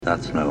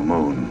That's no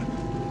moon.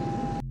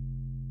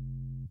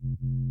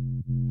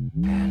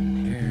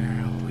 And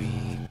here we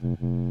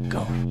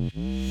go.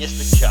 It's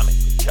the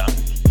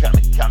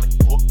comic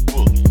book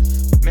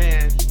bullies.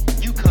 Man,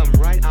 you come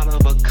right out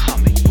of a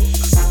comic book.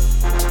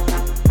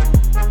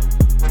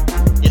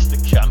 It's the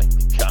comic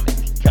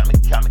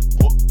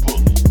book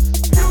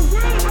bullies. You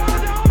will bow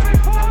down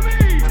before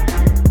me!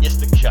 It's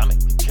the comic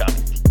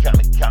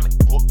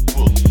book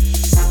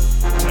bullies.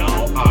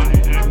 Now I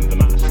am the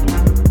master.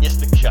 It's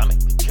the comic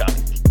book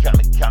bullies.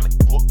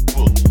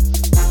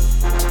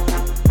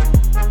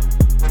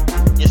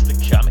 It's the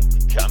comic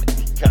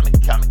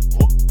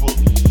book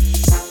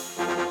bullies.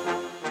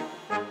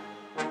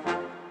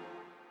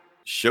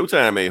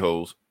 Showtime,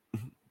 a-holes.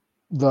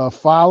 The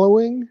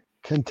following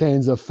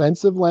contains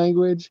offensive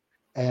language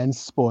and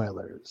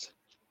spoilers.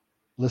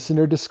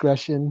 Listener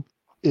discretion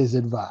is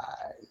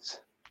advised.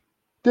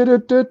 That's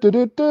not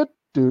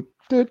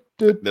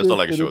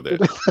like a show there.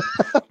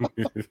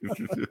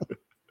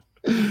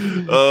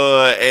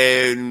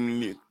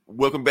 And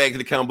welcome back to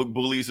the Comic Book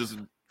Bullies. This is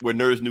where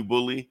nerds new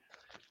bully.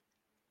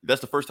 That's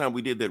the first time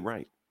we did that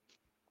right.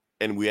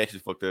 And we actually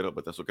fucked that up,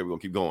 but that's okay. We're going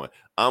to keep going.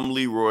 I'm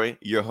Leroy,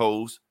 your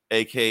host,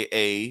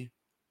 a.k.a.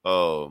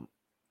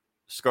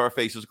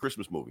 Scarface is a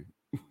Christmas movie.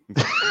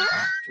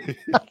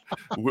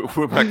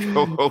 We're my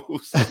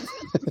co-host.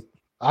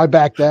 I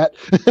back that.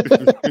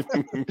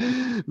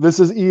 This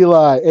is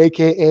Eli,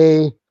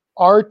 aka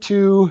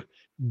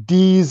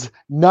R2D's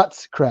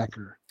Nuts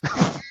Cracker.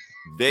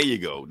 There you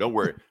go. Don't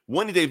worry.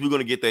 One of these days we're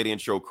going to get that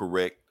intro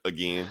correct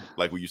again,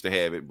 like we used to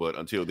have it. But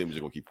until then, we're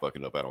just going to keep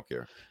fucking up. I don't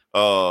care.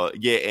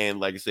 Yeah, and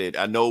like I said,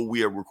 I know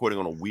we are recording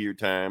on a weird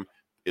time.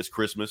 It's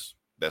Christmas.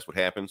 That's what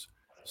happens.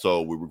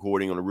 So we're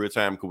recording on a real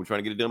time because we're trying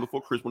to get it done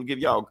before Christmas. We'll give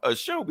y'all a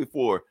show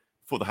for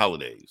the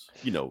holidays.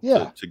 You know,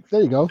 yeah.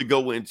 There you go. To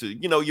go into,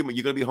 you know, you're going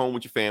to be home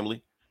with your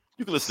family.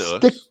 You can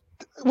listen to us.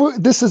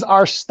 This is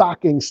our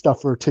stocking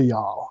stuffer to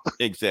y'all.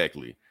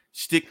 Exactly.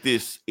 Stick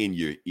this in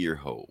your ear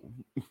hole.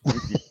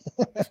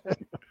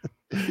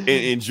 And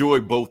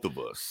enjoy both of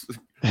us.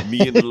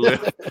 Me in the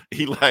left,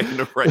 Eli in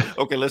the right.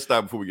 Okay, let's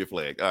stop before we get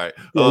flagged. All right.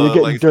 Yeah, you're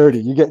getting dirty.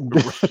 You're getting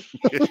dirty.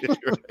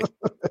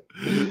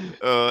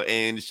 Right.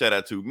 And shout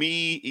out to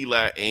me,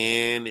 Eli,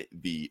 and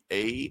the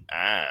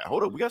AI.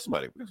 Hold up, we got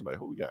somebody.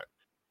 Who we got?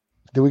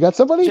 Do we got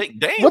somebody? Jake,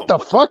 damn. What the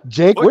fuck,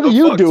 Jake? What are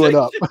you doing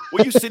up?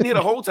 Were you sitting here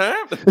the whole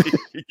time?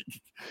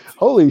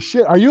 Holy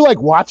shit. Are you like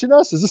watching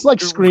us? Is this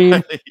like Scream?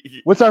 Right.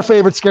 What's our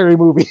favorite scary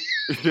movie?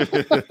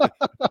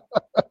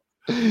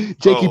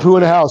 Jakey Poo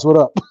in the house. What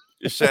up?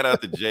 Shout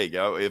out to Jake.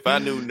 If I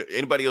knew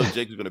anybody else,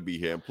 Jake was going to be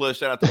here. And plus,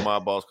 shout out to my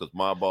boss, because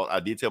my boss, I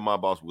did tell my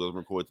boss we was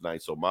record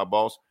tonight. So my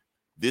boss,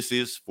 this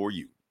is for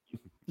you.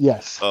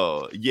 Yes.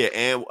 Yeah,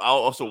 and I'll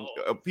also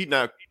Pete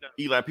and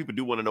Eli, people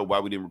do want to know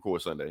why we didn't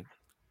record Sunday.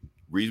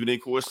 Reason we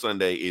didn't record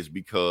Sunday is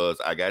because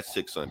I got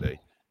sick Sunday.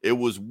 It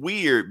was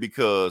weird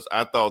because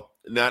I thought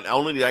not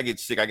only did I get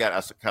sick, I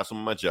got some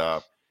of my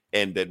job,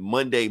 and that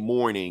Monday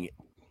morning,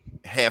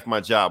 half my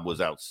job was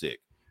out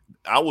sick.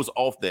 I was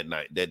off that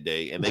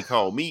day, and they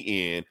called me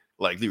in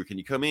like, Leroy, can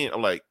you come in?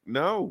 I'm like,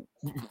 no,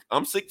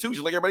 I'm sick too,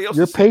 just like everybody else.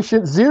 You're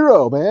patient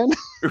zero, man.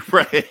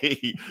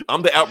 Right.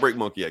 I'm the outbreak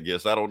monkey, I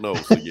guess. I don't know.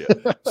 So yeah.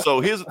 So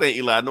here's the thing,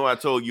 Eli. I know I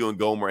told you and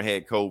Gomer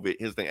had COVID.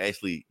 His thing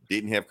actually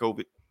didn't have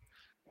COVID.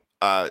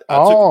 I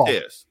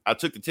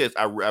took the test.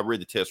 I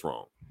read the test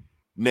wrong.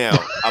 Now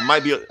I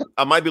might be a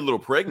little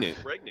pregnant,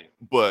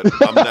 but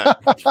I'm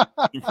not.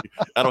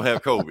 I don't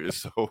have COVID,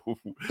 so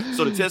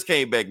the test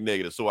came back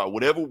negative. So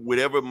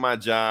whatever my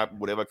job,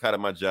 whatever I caught at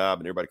my job,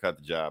 and everybody caught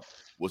the job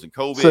wasn't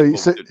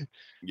COVID.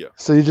 Yeah.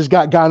 So you just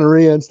got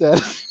gonorrhea instead.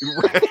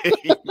 Right.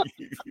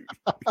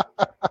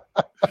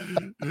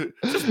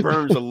 Just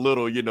burns a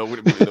little, you know.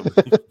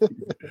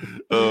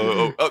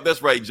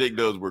 That's right. Jake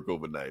does work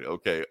overnight.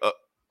 Okay.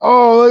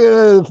 Oh,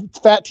 look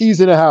at Fat T's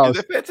in the house.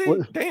 Is that Fat T?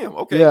 Damn.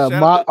 Okay. Yeah.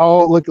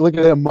 Look at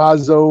that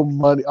Mazo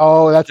money.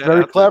 Oh, that's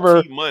very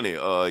clever. Money.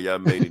 Y'all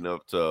made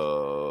enough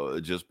to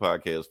just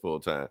podcast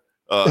full time.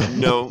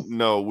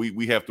 No.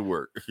 We have to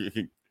work.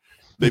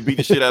 They beat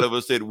the shit out of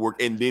us at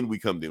work, and then we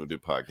come in with the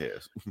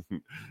podcast.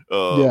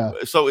 Yeah.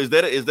 So is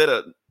that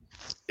a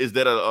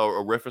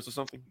reference or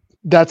something?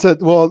 That's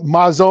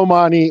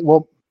Mazomani.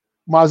 Well,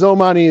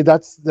 Mazomani.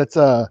 That's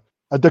a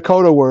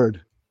Dakota word.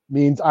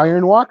 Means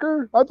iron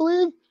walker, I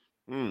believe.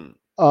 And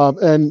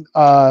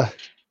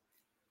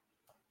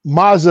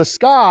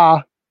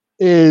Mazaska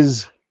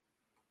is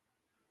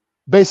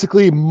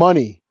basically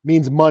money,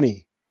 means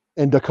money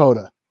in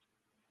Dakota.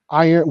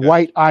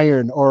 White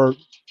iron, or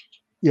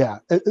yeah.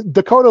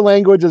 Dakota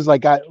language is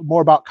like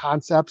more about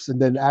concepts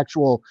and then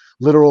actual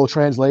literal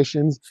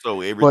translations. So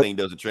everything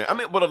doesn't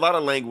translate. But a lot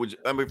of language.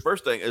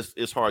 First thing is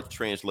it's hard to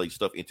translate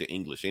stuff into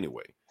English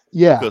anyway.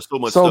 Yeah, because so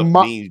much stuff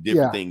means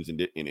different things in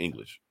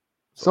English.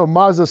 So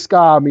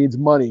Mazaska means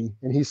money,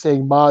 and he's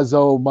saying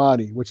Mazo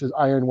money, which is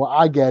iron. Well,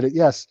 I get it.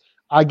 Yes,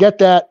 I get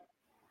that.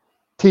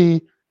 T,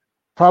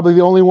 probably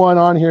the only one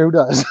on here who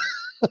does.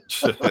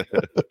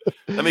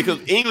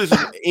 Because English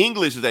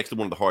is actually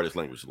one of the hardest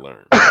languages to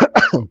learn,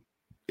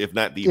 if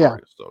not the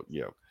hardest. So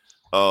yeah.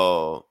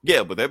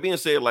 Yeah, but that being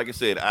said, like I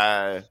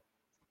said,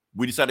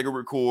 we decided to go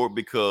record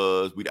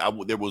because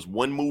there was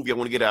one movie I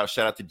want to get out.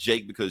 Shout out to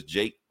Jake because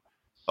Jake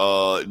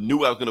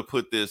knew I was gonna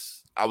put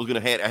this. I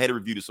had to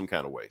review this some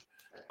kind of way.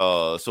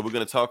 So we're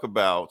gonna talk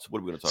about what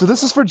are we gonna talk So about?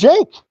 this is for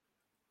Jake.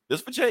 This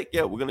is for Jake.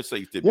 Yeah, we're gonna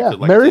say Yeah,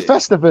 like Merry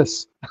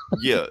Festivus.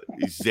 Yeah,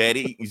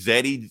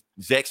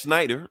 Zack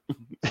Snyder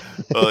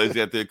is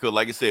out there because,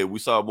 like I said, we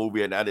saw a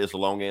movie and now there's a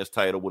long ass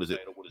title. What is it?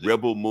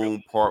 Rebel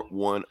Moon Part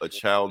 1: A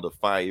Child of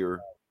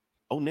Fire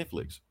on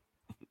Netflix.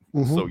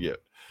 Mhm. So yeah,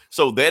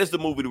 so that is the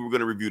movie that we're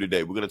going to review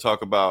today. We're going to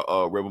talk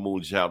about Rebel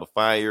Moon: Child of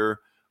Fire.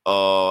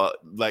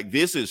 Like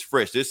this is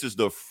fresh. This is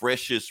the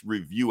freshest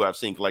review I've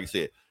seen. Like I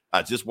said,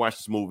 I just watched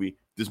this movie.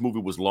 This movie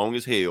was long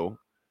as hell,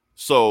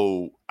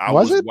 so I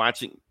was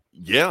watching.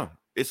 Yeah,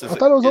 I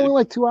thought it was only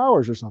like 2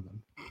 hours or something.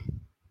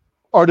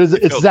 Or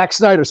it's Zack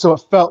Snyder, so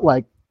it felt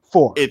like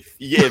 4. It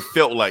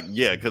felt like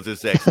because it's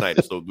Zack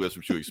Snyder, so that's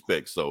what you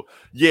expect. So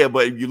yeah,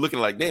 but you're looking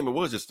like, damn, it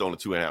was just only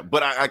 2.5.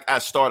 But I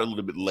started a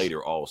little bit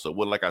later also. It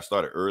wasn't like I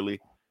started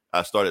early.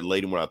 I started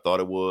later when I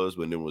thought it was.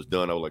 When it was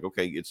done, I was like,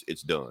 okay,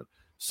 it's done.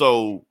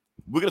 So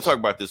we're gonna talk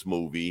about this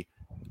movie.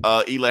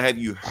 Eli, have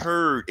you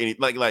heard any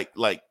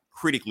like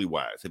critically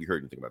wise? Have you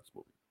heard anything about this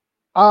movie?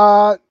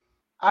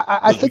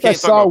 I think I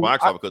saw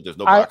box office because there's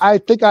no box I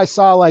think I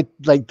saw like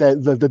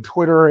the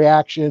Twitter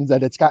reactions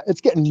that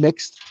it's getting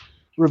mixed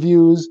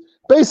reviews.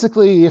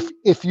 Basically,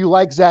 if you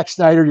like Zack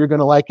Snyder, you're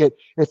gonna like it.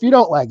 If you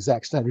don't like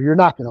Zack Snyder, you're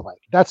not gonna like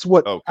it. That's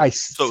what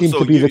seem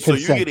to be the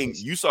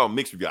consensus. You saw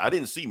mixed reviews. I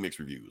didn't see mixed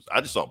reviews. I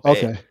just saw bad.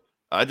 Okay.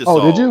 I just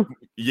saw. Did you?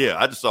 Yeah,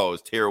 I just saw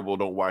it's terrible.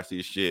 Don't watch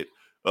this shit.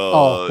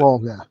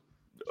 Yeah.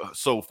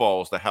 So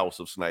falls the House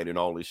of Snyder and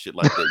all this shit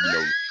like that.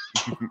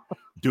 You know,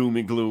 doom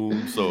and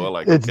gloom. So I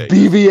like it's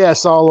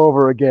BVS all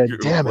over again. You're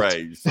Damn it.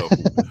 Right.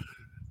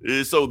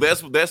 So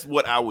that's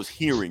what I was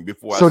hearing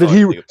before. So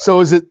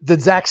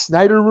did Zack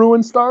Snyder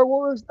ruin Star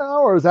Wars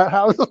now, or is that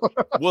how?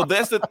 Well,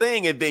 that's the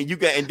thing, and then you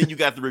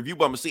got the review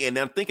bomb. And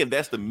I'm thinking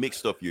that's the mixed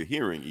stuff you're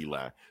hearing,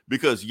 Eli,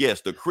 because yes,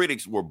 the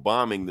critics were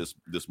bombing this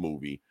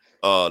movie.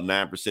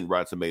 9%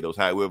 Rotten Tomatoes.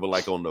 However,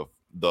 like on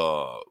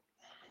the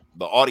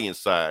audience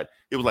side,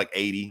 it was like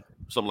 80,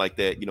 something like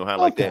that. You know how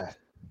like that,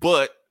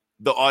 but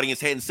the audience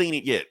hadn't seen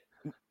it yet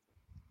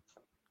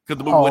because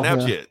the movie went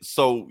out yet.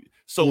 So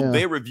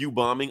they're review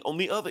bombing on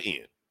the other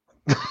end.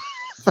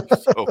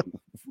 So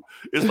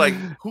it's like,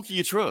 who can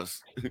you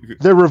trust?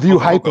 They're review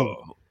hyping.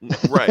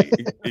 Right,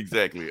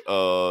 exactly.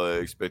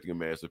 Expecting a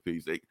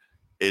masterpiece.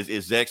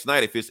 Is Zack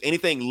Snyder, if it's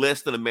anything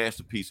less than a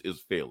masterpiece,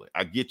 is failing.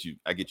 I get you,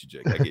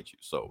 Jake. I get you.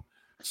 So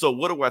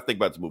what do I think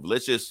about this movie?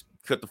 Let's just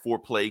cut the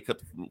foreplay,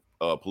 cut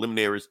the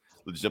preliminaries.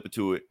 Let's jump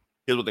into it.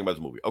 Here's what I think about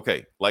this movie.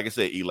 Okay, like I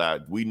said, Eli,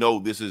 we know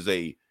this is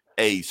a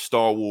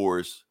Star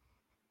Wars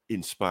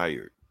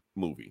inspired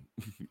movie.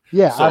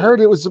 Yeah, so, I heard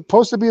it was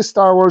supposed to be a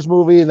Star Wars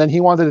movie, and then he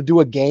wanted to do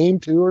a game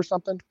too or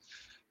something.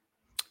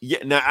 Yeah,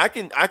 now I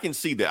can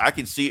see that. I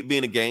can see it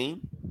being a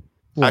game.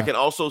 Yeah. I can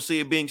also see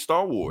it being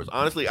Star Wars.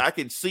 Honestly, I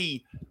can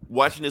see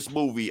watching this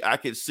movie. I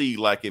could see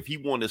like if he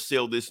wanted to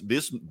sell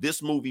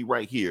this movie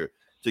right here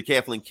to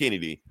Kathleen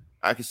Kennedy,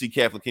 I can see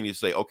Kathleen Kennedy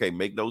say, "Okay,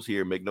 make those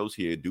here,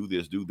 do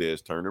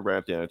this, turn the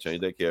wrap down,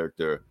 change that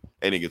character,"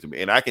 and it gets to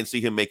me. And I can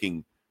see him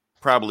making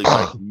probably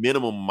like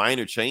minimum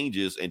minor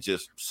changes and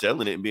just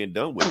selling it and being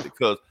done with it.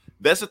 Because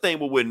that's the thing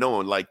what we're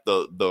knowing. Like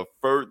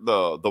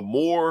the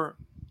more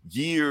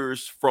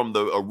years from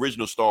the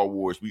original Star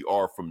Wars we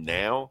are from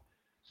now,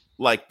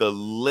 like the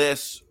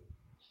less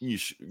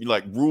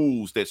like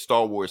rules that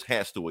Star Wars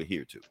has to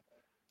adhere to.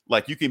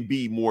 Like you can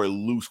be more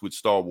loose with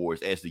Star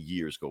Wars as the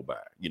years go by,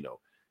 you know.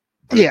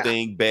 Good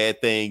thing, bad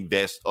thing,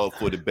 that's up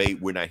for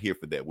debate. We're not here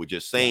for that. We're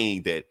just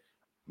saying that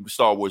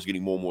Star Wars is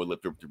getting more and more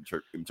left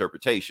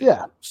interpretation.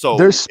 Yeah. So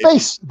there's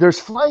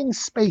flying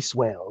space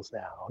whales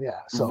now. Yeah.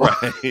 So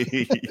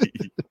right.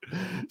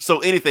 So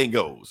anything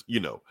goes, you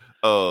know.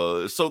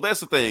 So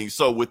that's the thing.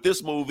 So with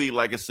this movie,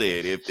 like I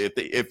said,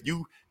 if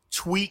you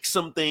tweak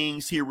some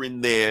things here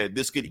and there,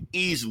 this could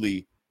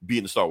easily be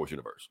in the Star Wars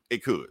universe.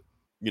 It could,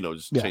 you know,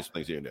 just change some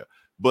things here and there.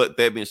 But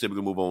that being said, we're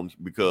gonna move on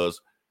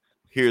because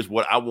here's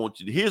what I want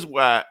you to. Here's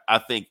why I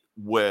think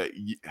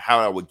how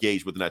I would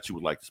gauge whether or not you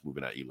would like this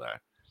movie, not Eli.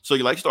 So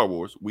you like Star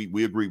Wars?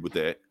 We agree with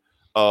that.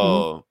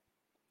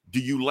 Do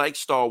you like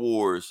Star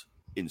Wars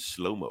in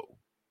slow-mo?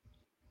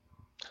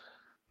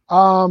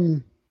 I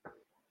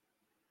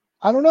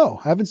don't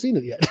know. I haven't seen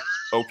it yet.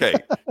 Okay,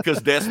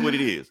 because that's what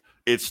it is.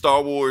 It's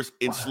Star Wars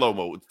in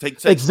slow-mo.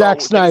 Take it's Zack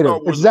Snyder.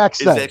 It's Zack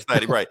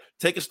Snyder, right?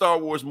 Take a Star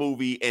Wars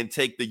movie and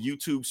take the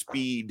YouTube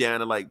speed down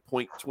to like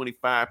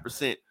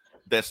 0.25%.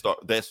 That's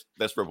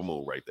Rebel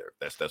Moon right there.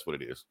 That's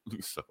what it is.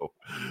 So,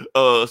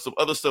 some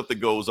other stuff that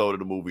goes on in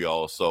the movie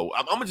also.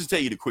 I'm gonna just tell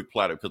you the quick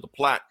plot because the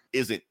plot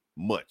isn't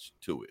much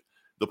to it.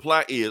 The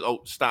plot is,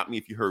 stop me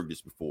if you heard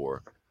this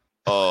before.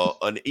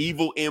 An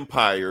evil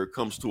empire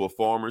comes to a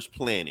farmer's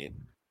planet,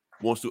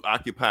 wants to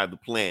occupy the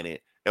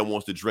planet, and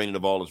wants to drain it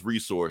of all its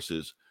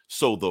resources.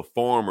 So the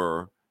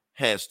farmer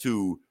has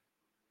to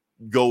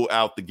go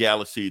out the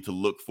galaxy to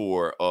look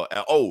for.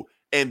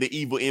 and the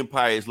evil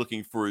empire is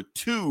looking for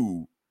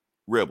 2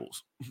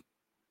 rebels.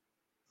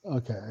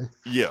 Okay.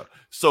 Yeah.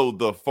 So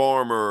the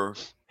farmer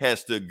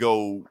has to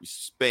go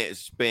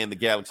span the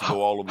galaxy,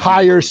 go all over. the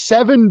Hire universe.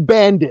 7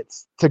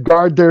 bandits to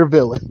guard their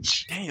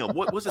village. Damn,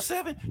 what was it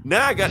 7?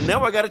 Now I got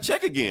to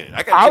check again.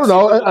 I don't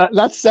know.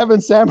 That's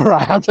 7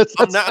 samurai.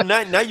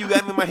 Now you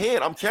got me in my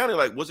head. I'm counting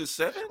like, was it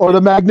 7? Or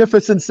the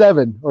Magnificent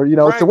 7 or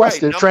it's the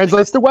Western. Right.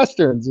 Translates to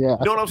Westerns. Yeah.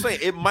 You know what I'm saying?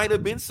 It might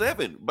have been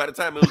 7 by the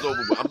time it was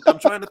over. But I'm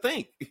trying to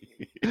think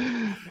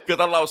because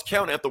I lost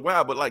count after a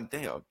while. But like,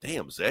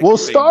 damn, Zach. Well,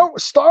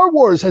 Star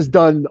Wars has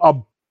done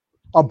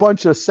a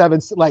bunch of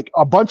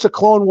a bunch of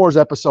Clone Wars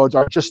episodes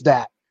are just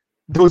that.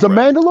 There was a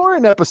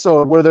Mandalorian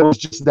episode where there was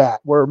just that,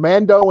 where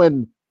Mando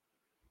and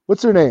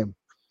what's her name,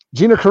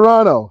 Gina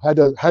Carano had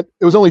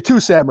it was only 2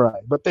 samurai,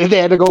 but they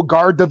had to go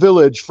guard the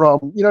village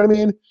from, you know what I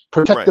mean?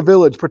 Protect the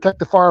village, protect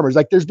the farmers.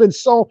 Like there's been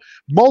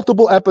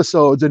multiple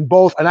episodes in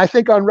both, and I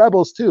think on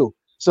Rebels too.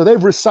 So they've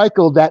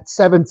recycled that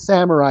 7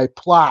 samurai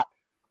plot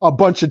a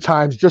bunch of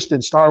times just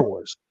in Star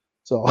Wars.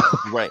 So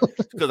right,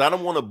 because I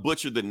don't want to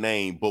butcher the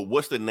name, but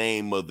what's the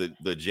name of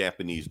the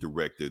Japanese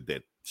director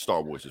that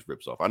Star Wars just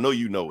rips off? I know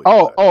you know it.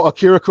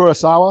 Akira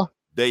Kurosawa.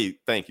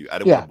 Thank you. I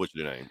didn't want to butcher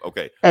the name.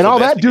 Okay, and all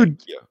that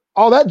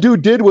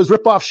dude did was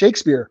rip off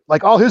Shakespeare.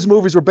 Like all his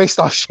movies were based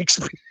off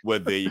Shakespeare. Well,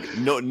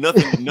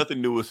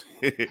 nothing new is.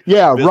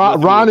 Yeah,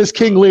 Ron is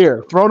King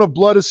Lear. Throne of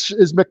Blood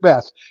is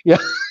Macbeth. Yeah.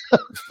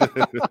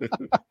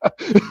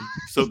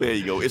 So there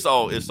you go. It's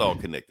all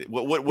connected.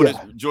 What is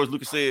George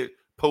Lucas said?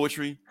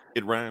 Poetry.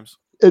 It rhymes.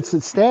 It's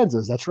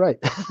stanzas. That's right.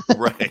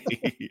 Right.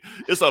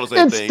 It's all the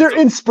same thing. They're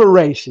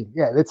inspiration.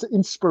 Yeah, it's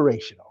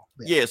inspirational.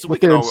 Yeah, so we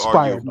can all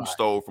argue who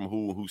stole from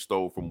who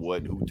stole from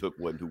what, who took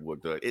what, who what.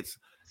 It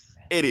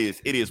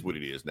is what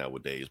it is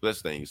nowadays. But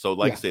that's the thing. So,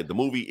 like I said, the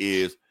movie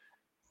is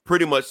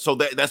pretty much so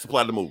that's the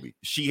plot of the movie.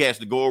 She has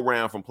to go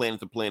around from planet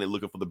to planet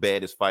looking for the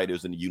baddest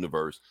fighters in the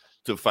universe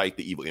to fight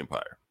the evil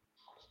empire.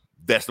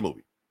 That's the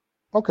movie.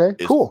 Okay,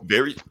 cool.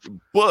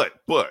 But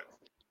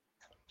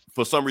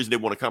for some reason, they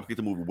want to complicate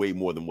the movie way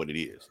more than what it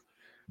is.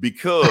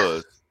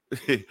 Because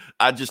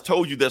I just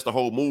told you that's the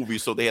whole movie,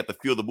 so they have to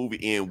fill the movie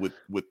in with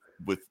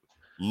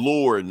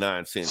lore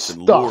nonsense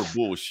and lore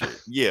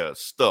bullshit. Yeah,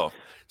 stuff.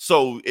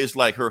 So it's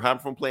like her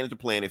hopping from planet to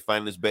planet,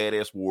 finding this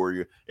badass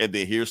warrior, and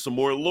then here's some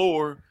more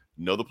lore.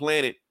 Another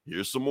planet,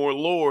 here's some more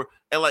lore.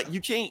 And like, you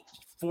can't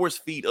force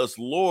feed us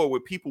lore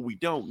with people we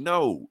don't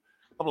know.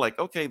 I'm like,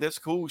 okay, that's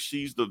cool.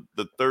 She's the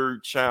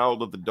 3rd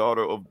child of the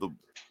daughter of the...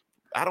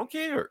 I don't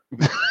care.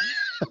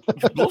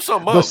 Blow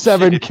something up. The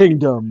 7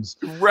 kingdoms,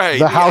 right?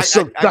 The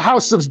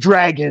house of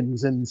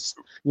dragons, and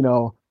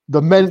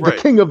the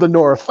king of the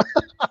north.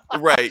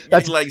 Right,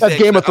 that's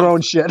Game of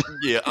Thrones shit.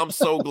 Yeah, I'm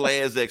so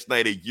glad, Zack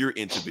Snyder, you're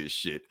into this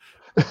shit.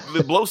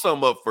 Blow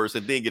something up first,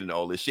 and then get into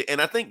all this shit. And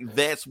I think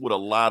that's what a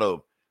lot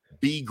of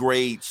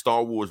B-grade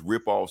Star Wars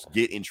ripoffs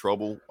get in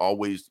trouble.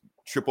 Always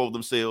trip over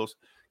themselves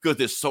because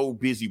they're so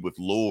busy with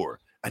lore.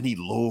 I need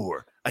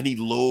lore.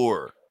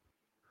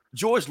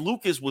 George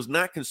Lucas was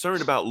not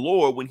concerned about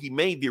lore when he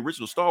made the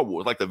original Star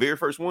Wars, like the very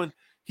first one.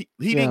 He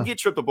didn't get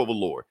tripped up over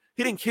lore.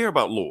 He didn't care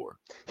about lore.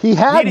 He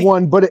had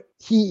one, but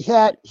he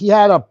had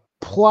a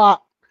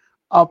plot,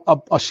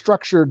 a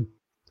structured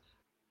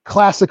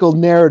classical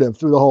narrative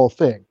through the whole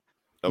thing.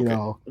 Okay. You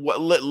know? Well,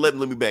 let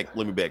me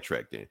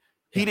backtrack then.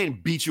 He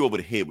didn't beat you over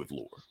the head with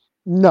lore.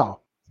 No.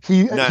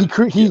 He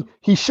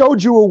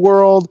showed you a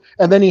world,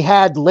 and then he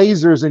had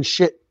lasers and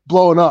shit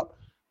blowing up.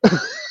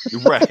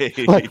 Right.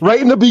 Like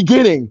right in the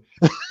beginning.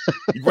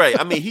 Right.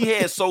 I mean, he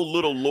had so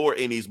little lore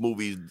in these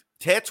movies.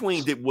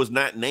 Tatooine was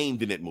not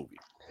named in that movie.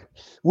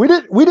 We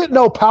didn't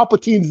know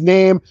Palpatine's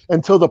name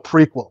until the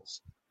prequels.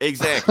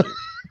 Exactly.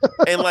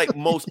 And like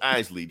Mos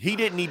Eisley, he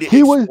didn't need to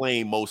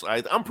explain Mos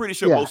Eisley. I'm pretty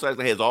sure Mos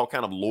Eisley has all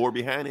kind of lore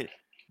behind it.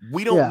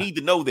 We don't need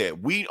to know that.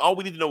 All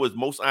we need to know is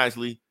Mos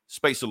Eisley,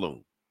 Space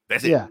Saloon.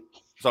 That's it. Yeah.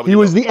 He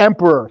was the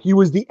emperor. He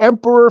was the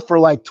emperor for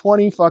like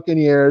 20 fucking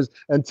years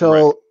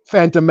until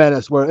Phantom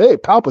Menace, where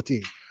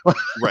Palpatine.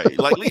 Right.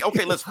 Like,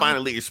 okay, let's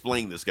finally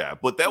explain this guy.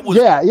 But that was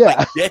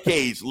like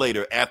decades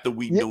later after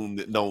we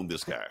known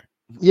this guy.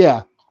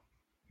 Yeah.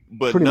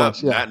 But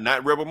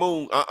not Rebel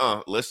Moon.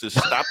 Let's just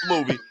stop the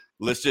movie.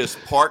 Let's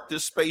just park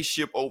this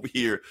spaceship over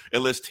here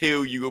and let's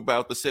tell you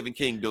about the 7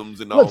 kingdoms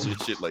and all this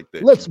shit like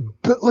that.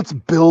 Let's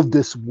build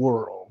this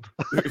world.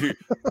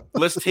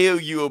 Let's tell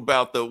you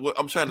about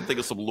I'm trying to think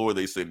of some lore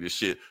they said this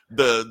shit.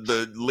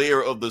 The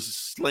lair of the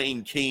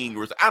slain king,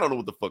 or I don't know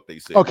what the fuck they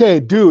said. Okay,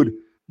 dude.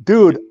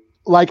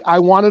 Like I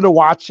wanted to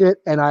watch it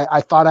and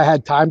I thought I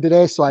had time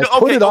today, so I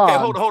put it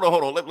on. Hold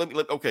on. Let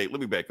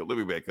me back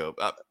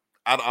up.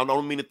 I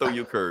don't mean to throw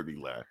you a curve,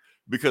 Eli.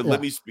 Because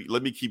let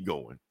me keep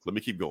going.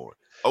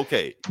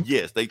 Okay,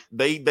 yes,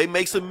 they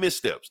make some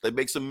missteps. They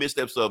make some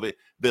missteps of it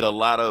that a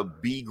lot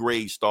of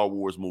B-grade Star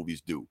Wars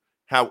movies do.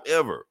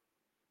 However,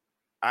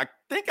 I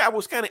think I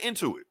was kind of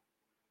into it.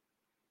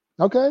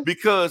 Okay.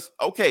 Because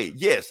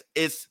yes,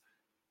 it's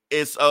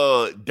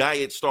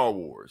diet Star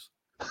Wars.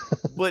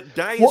 But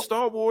diet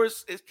Star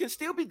Wars can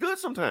still be good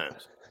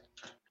sometimes.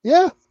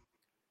 Yeah.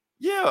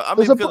 Yeah, I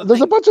mean,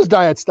 There's a bunch of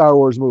diet Star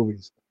Wars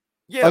movies.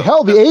 yeah, Like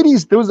hell, the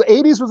 '80s. The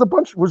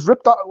 '80s was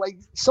ripped off. Like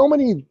so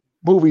many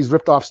movies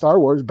ripped off Star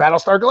Wars.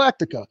 Battlestar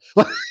Galactica.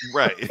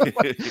 right.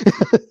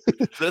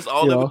 That's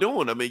all they were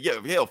doing. I mean,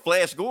 yeah, hell,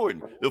 Flash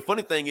Gordon. The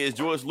funny thing is,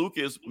 George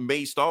Lucas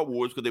made Star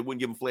Wars because they wouldn't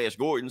give him Flash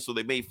Gordon, so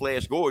they made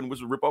Flash Gordon,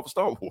 which was a rip off of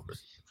Star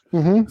Wars.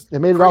 Mm-hmm. They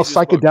made it all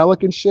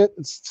psychedelic and shit.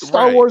 It's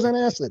Star Wars and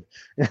acid.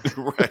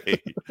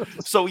 Right.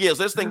 So yes,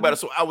 let's think about it.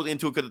 So I was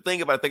into it because the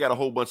thing about it, they got a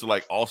whole bunch of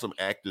like awesome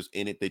actors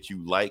in it that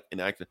you like and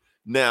acting.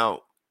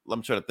 Now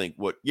I'm trying to think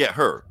what. Yeah,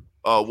 her.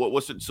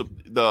 What's it?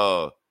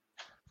 That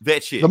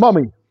chick. The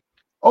Mummy.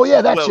 Oh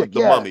yeah, that chick. The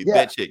yeah, Mummy. yeah.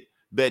 That chick.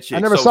 I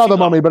never saw The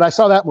Mummy, but I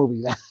saw that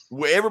movie.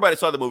 Where everybody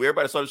saw the movie,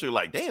 everybody saw the show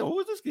like, damn, who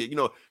is this kid? You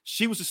know,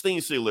 she was a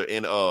steam sealer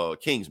in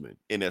Kingsman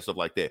and that stuff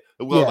like that.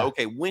 Well, like,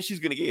 okay, when she's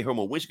gonna get her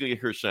moment, when she's gonna get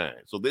her shine.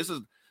 So this is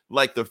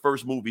like the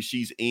first movie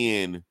she's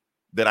in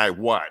that I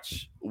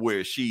watch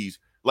where she's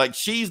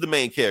the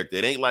main character.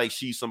 It ain't like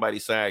she's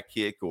somebody's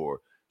sidekick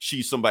or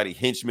she's somebody's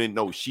henchman.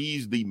 No,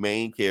 she's the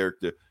main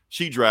character.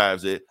 She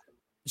drives it.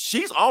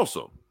 She's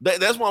awesome.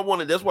 That's why I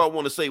want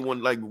to say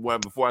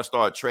before I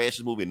start trash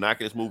this movie and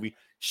knocking this movie,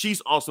 she's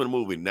awesome in the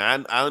movie.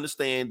 Now I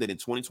understand that in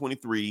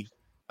 2023,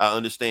 I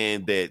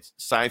understand that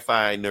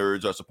sci-fi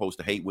nerds are supposed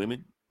to hate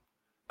women.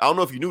 I don't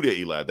know if you knew that,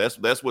 Eli.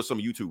 That's what some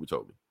YouTuber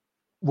told me.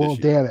 Well,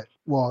 damn it.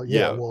 Well,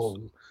 yeah. Well,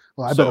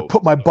 I better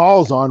put my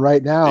balls on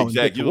right now.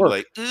 Exactly. You look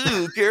like,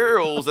 ooh,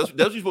 girls. That's what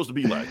you're supposed to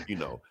be like, you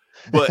know.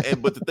 But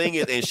the thing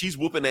is, and she's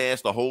whooping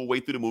ass the whole way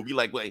through the movie.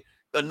 Like, wait,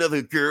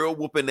 another girl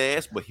whooping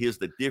ass. But here's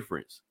the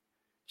difference.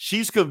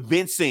 She's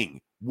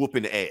convincing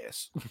whooping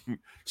ass.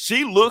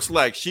 She looks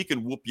like she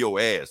can whoop your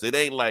ass. It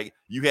ain't like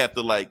you have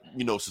to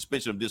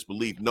suspension of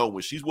disbelief. No,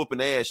 when she's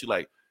whooping ass, she's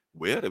like,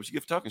 well, that was you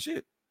get for talking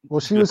shit. Well,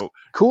 she was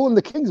cool in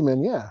The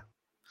Kingsman, yeah.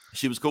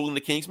 She was cool in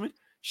The Kingsman.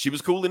 She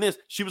was cool in this.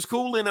 She was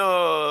cool in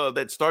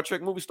that Star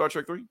Trek movie, Star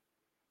Trek 3.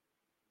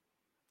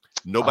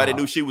 Nobody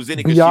knew she was in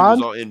it because she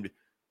was all in.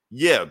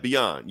 Yeah,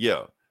 Beyond.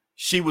 Yeah,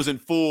 she was in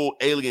full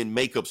alien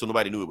makeup, so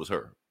nobody knew it was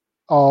her.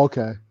 Oh,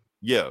 okay.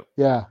 Yeah.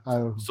 I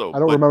don't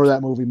remember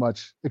that movie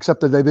much,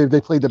 except that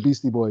they played the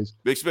Beastie Boys.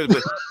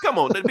 Come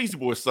on, that Beastie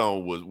Boys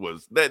song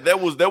was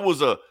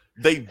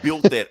they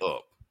built that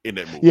up in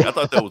that movie. Yeah. I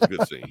thought that was a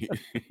good scene.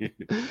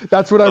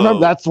 That's what I remember.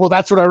 That's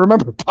what I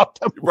remember about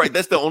that movie. Right.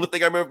 That's the only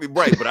thing I remember.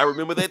 Right, but I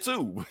remember that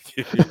too.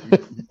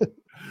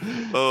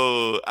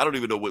 I don't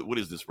even know what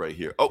is this right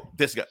here. Oh,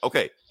 this guy.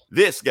 Okay,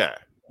 this guy.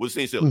 What's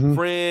his name?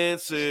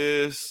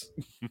 Francis.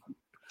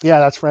 Yeah,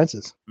 that's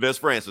Francis. That's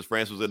Francis.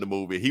 Francis was in the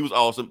movie. He was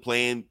awesome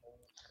playing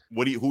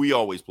who he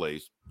always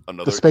plays.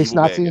 Another the space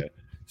Nazi.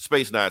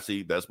 Space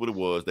Nazi. That's what it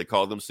was. They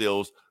call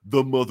themselves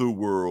the Mother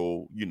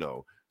World. You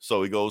know.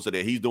 So he goes to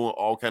there. He's doing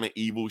all kind of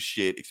evil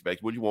shit.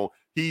 Expect what you want.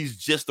 He's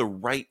just the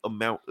right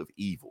amount of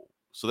evil.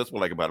 So that's what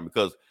I like about him,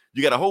 because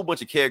you got a whole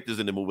bunch of characters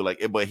in the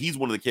movie, but he's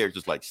one of the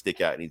characters like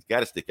stick out, and he's got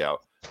to stick out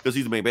because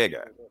he's the main bad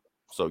guy.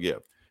 So yeah.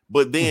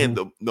 But then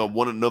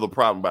another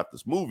problem about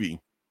this movie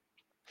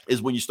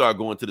is when you start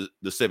going to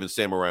the Seven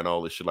Samurai and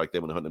all this shit like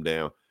that when they hunt them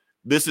down.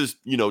 This is,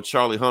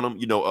 Charlie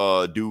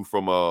Hunnam, dude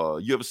from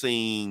you ever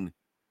seen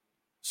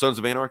Sons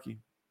of Anarchy?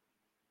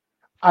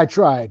 I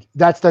tried.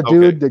 That's the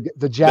dude,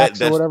 the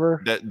Jax or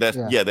whatever.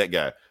 That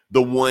guy.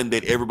 The one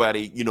that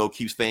everybody,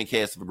 keeps fan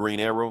casting for Green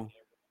Arrow.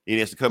 He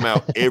has to come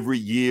out every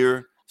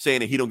year saying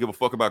that he don't give a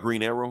fuck about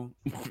Green Arrow.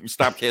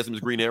 Stop casting him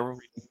as Green Arrow.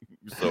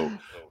 So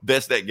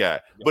that's that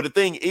guy. But the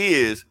thing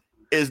is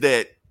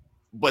that,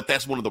 but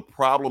that's one of the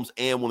problems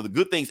and one of the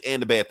good things and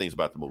the bad things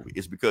about the movie.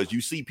 It's because you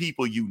see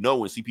people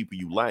and see people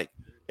you like,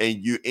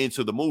 and you're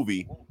into the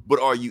movie, but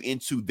are you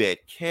into that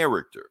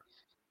character?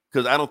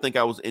 Because I don't think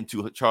I was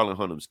into Charlie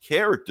Hunnam's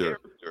character,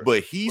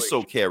 but he's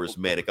so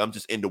charismatic. I'm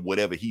just into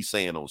whatever he's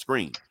saying on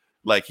screen.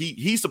 Like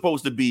he's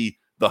supposed to be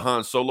the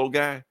Han Solo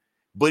guy,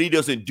 but he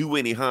doesn't do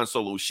any Han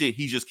Solo shit.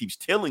 He just keeps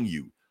telling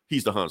you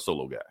he's the Han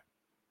Solo guy.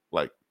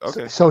 Like,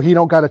 okay. So he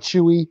don't got a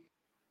Chewie.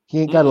 He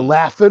ain't got to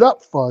laugh it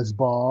up,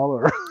 fuzzball.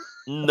 Or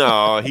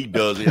no, he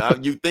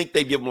doesn't. You think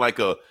they give him like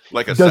a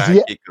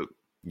sidekick?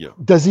 Yeah.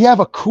 Does he have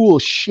a cool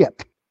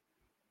ship?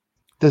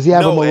 Does he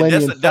have a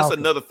Millennium Falcon? That's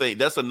another thing.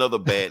 That's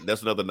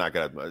another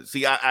knockout.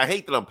 See, I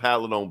hate that I'm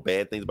piling on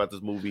bad things about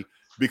this movie,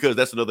 because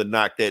that's another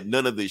knock, that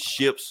none of the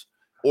ships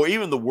or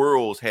even the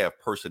worlds have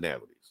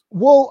personalities.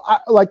 Well,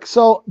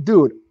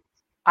 dude,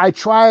 I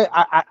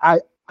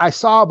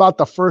saw about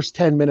the first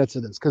 10 minutes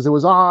of this because it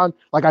was on.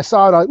 Like I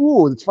saw it,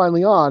 it's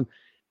finally on.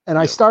 And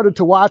I started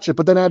to watch it,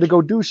 but then I had to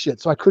go do shit,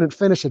 so I couldn't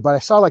finish it. But I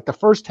saw like the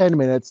first 10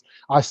 minutes.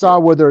 I saw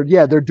where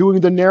they're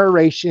doing the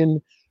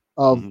narration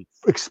of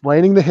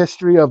explaining the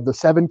history of the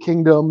 7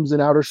 kingdoms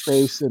in outer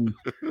space and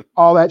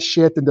all that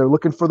shit, and they're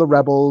looking for the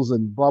rebels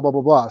and blah blah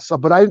blah blah. So,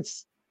 but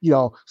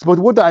but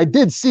what I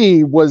did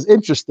see was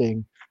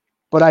interesting,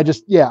 but I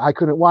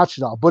couldn't watch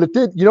it all. But it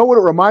did. You know what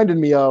it reminded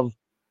me of?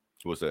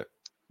 What's that?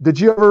 Did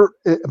you ever?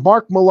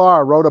 Mark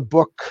Millar wrote a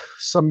book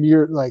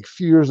a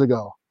few years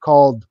ago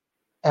called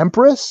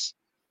Empress,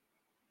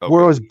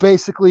 where it was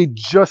basically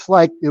just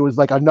like it was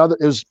like another.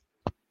 It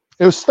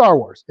was Star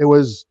Wars. It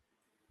was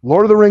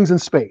Lord of the Rings in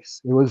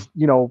space. It was,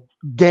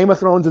 Game of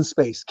Thrones in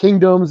space,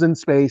 kingdoms in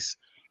space,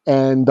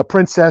 and the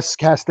princess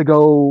has to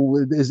go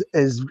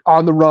is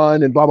on the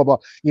run and blah blah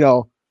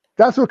blah.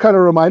 That's what kind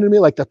of reminded me,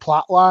 like the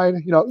plot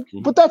line.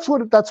 But that's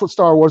what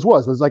Star Wars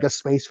was like a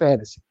space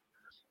fantasy.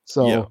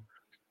 So. Yeah.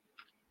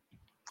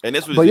 And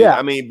this was,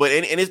 I mean,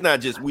 and it's not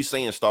just we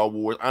saying Star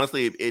Wars.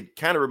 Honestly, it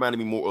kind of reminded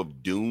me more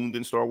of Dune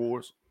than Star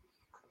Wars.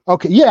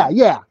 Okay,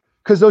 yeah,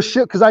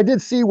 because I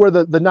did see where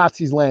the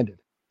Nazis landed,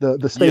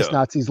 the space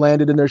Nazis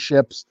landed in their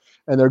ships,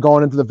 and they're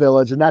going into the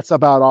village, and that's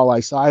about all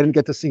I saw. I didn't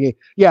get to see.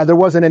 Yeah, there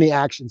wasn't any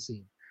action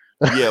scene.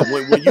 Yeah,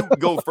 when you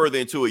go further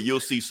into it, you'll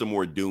see some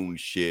more Dune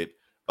shit.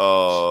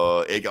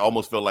 It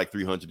almost felt like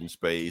 300 in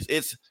space.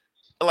 It's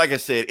like I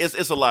said,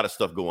 it's a lot of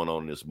stuff going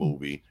on in this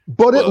movie.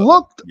 But it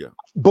looked,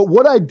 but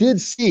what I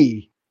did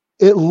see,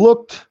 it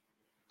looked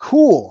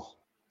cool.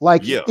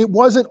 Like it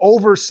wasn't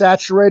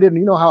oversaturated. And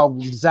you know how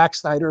Zack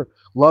Snyder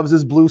loves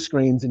his blue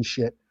screens and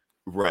shit.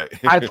 Right.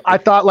 I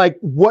thought like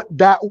what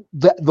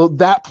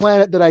that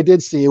planet that I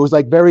did see, it was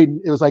like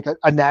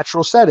a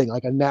natural setting,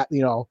 like an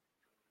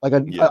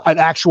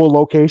actual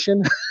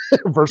location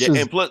versus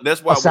and plus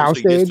that's why I want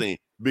to say this thing.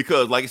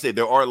 Because, like I said,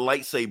 there are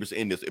lightsabers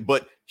in this,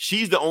 but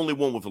she's the only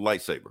one with a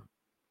lightsaber.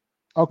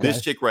 Okay.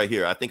 This chick right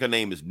here, I think her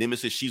name is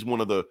Nemesis. She's one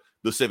of the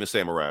seven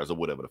samurais or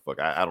whatever the fuck.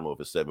 I don't know if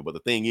it's seven, but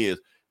the thing is,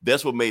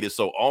 that's what made it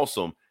so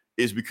awesome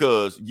is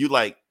because you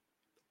like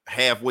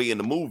halfway in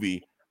the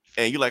movie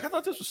and you're like, I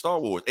thought this was Star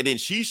Wars. And then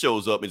she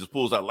shows up and just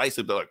pulls out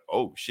lightsaber. They're like,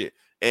 oh shit.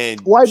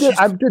 And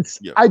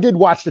I did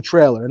watch the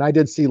trailer and I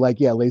did see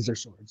laser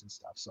swords and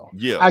stuff. So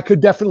I could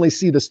definitely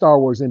see the Star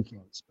Wars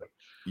influence, but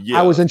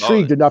I was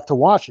intrigued enough to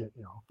watch it,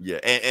 Yeah,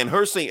 and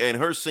her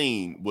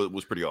scene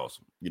was pretty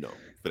awesome,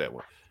 for that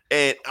one.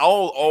 And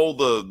all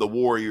the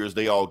warriors,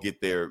 they all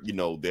get their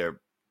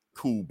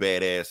cool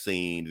badass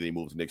scene. They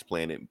move to the next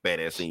planet,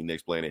 badass scene,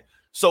 next planet.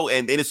 So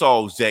and it's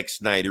all Zack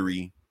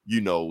Snydery,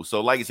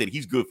 So like I said,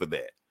 he's good for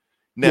that.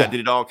 Now, did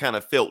it all kind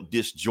of felt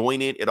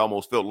disjointed? It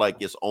almost felt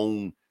like its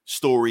own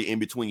story in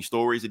between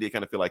stories. It did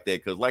kind of feel like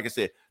that because, like I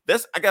said,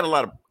 I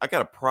got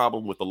a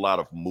problem with a lot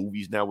of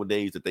movies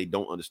nowadays that they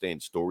don't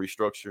understand story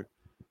structure.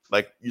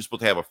 Like you're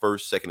supposed to have a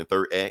first, second, and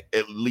third act,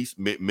 at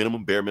least bare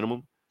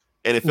minimum.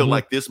 And it felt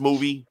like this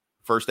movie,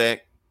 first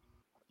act,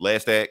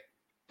 last act,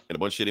 and a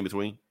bunch of shit in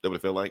between. That's what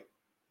it felt like.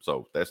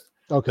 So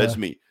that's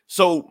me.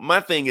 So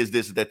my thing is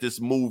that this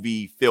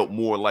movie felt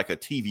more like a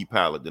TV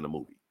pilot than a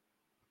movie,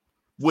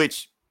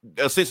 which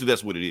essentially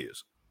that's what it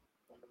is.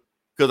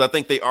 Because I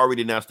think they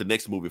already announced the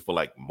next movie for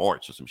like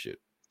March or some shit.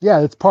 Yeah,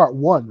 it's part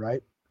 1,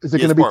 right? Is it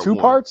going to be 2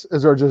 parts?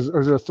 Is there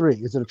 3?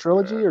 Is it a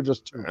trilogy or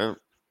just 2? I don't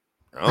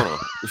know.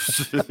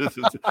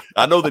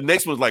 I know the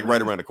next one's like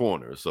right around the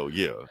corner. So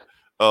yeah.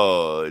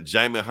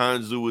 Jaime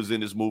Hanzu is in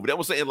this movie. That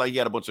was saying like he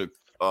had a bunch of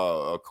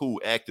cool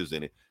actors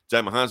in it.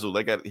 Jaime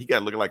Hanzu, he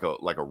got looking like a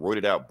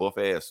roided out buff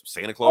ass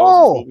Santa Claus.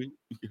 Oh,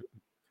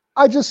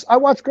 I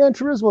watched Gran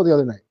Turismo the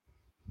other night.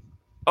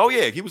 Oh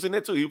yeah, he was in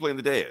that too. He was playing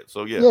the dad.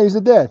 So yeah. Yeah, he's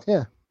the dad.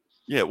 Yeah.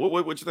 Yeah,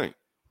 what you think?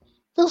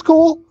 It was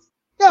cool.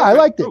 Yeah, okay, I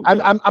liked it.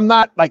 I'm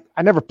not like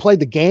I never played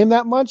the game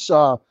that much.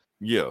 I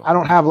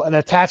don't have an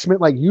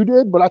attachment like you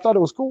did, but I thought it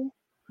was cool.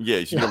 Yeah,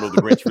 you don't know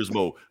the Gran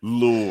Turismo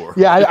lore.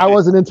 Yeah, I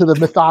wasn't into the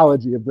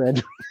mythology of Gran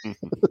Turismo.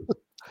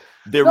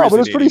 But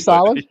it's pretty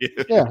solid.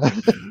 Yeah.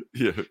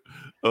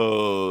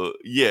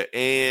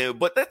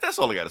 But that's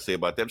all I got to say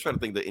about that. I'm trying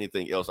to think of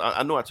anything else.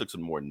 I know I took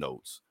some more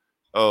notes.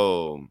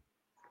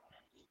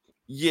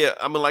 Yeah,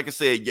 I mean, like I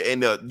said,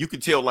 and you can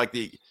tell like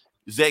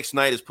Zack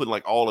Snyder's putting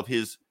like all of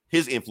his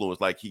influence.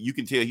 Like you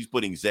can tell he's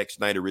putting Zack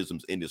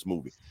Snyderisms in this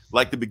movie.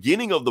 Like the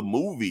beginning of the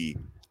movie,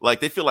 like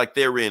they feel like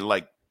they're in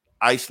like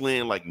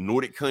Iceland, like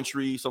Nordic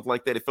country, something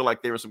like that. It felt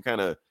like they're in some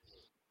kind of,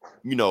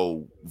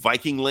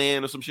 Viking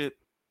land or some shit.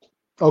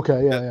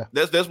 Okay, yeah.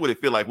 That's what it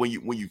feel like when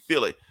you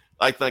feel it.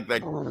 Like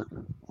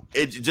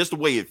it's just the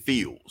way it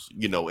feels,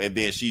 And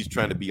then she's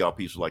trying to be all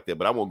peaceful like that.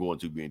 But I won't go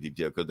into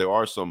detail because there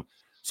are some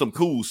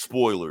cool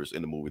spoilers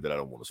in the movie that I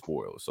don't want to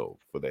spoil. So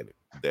for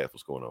that's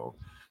what's going on.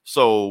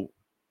 So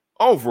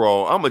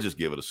overall, I'm gonna just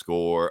give it a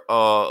score.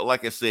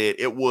 Like I said,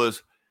 it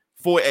was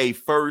for a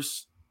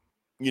first,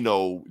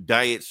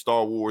 diet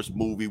Star Wars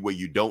movie where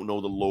you don't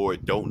know the lore,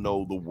 don't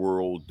know the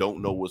world,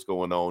 don't know what's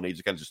going on. They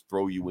just kind of just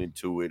throw you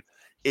into it.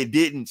 It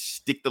didn't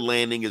stick the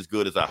landing as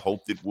good as I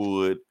hoped it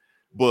would.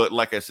 But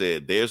like I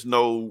said, there's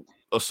no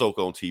Ahsoka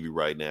on TV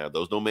right now.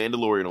 There's no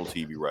Mandalorian on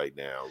TV right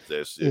now.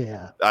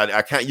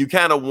 You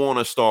kind of want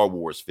a Star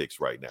Wars fix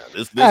right now.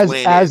 This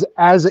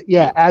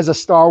as a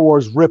Star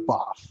Wars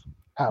ripoff.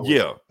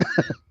 Yeah,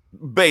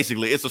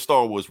 basically, it's a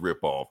Star Wars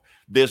ripoff.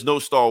 There's no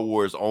Star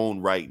Wars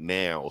on right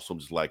now, so I'm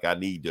just like, I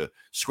need to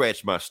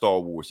scratch my Star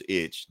Wars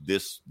itch.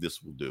 This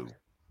will do.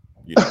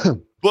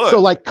 But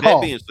so like,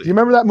 do you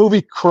remember that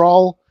movie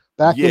Krull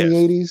back in the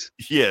 80s?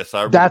 Yes,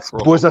 I remember.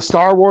 That was a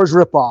Star Wars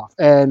ripoff,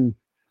 and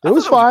it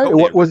was fine.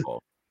 It was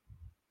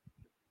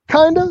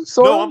kind of,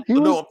 sort of.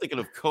 I'm thinking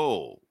of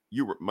Cole.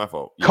 You were my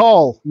fault. Yeah.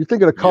 Cole, you're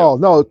thinking of Cole.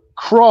 Yeah. No,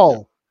 Krull.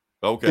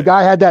 Yeah. Okay. The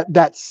guy had that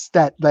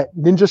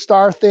ninja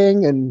star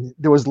thing, and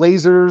there was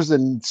lasers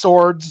and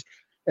swords,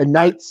 and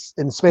knights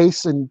and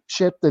space and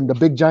shit and the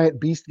big giant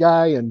beast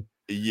guy and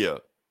Yeah.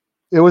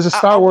 it was a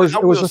Star Wars. I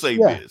It was will a, say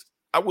yeah. this.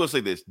 I will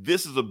say this.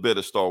 This is a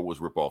better Star Wars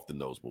ripoff than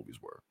those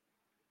movies were.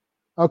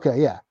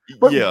 Okay, yeah.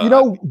 But yeah, you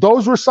know,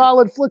 those were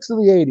solid flicks of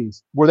the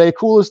 80s. Were they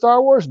cool as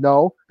Star Wars?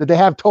 No. Did they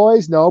have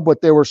toys? No,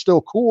 but they were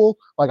still cool.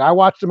 Like I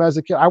watched them as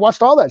a kid. I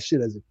watched all that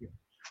shit as a kid.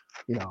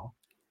 You know.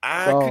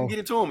 I couldn't get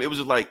into them. It was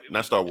just like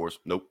not Star Wars.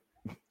 Nope.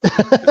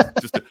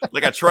 just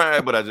like I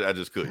tried, but I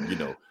just couldn't. You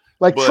know.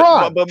 Like but,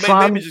 Tron. But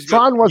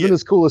Tron wasn't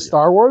as cool as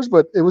Star Wars,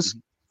 but it was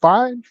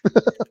fine.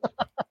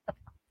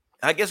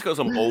 I guess because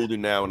I'm older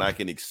now and I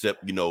can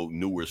accept, you know,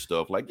 newer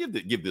stuff. Like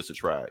give this a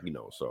try, you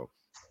know. So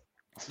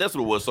that's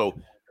what it was. So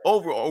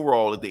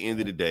overall, at the end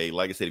of the day,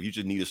 like I said, if you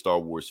just need a Star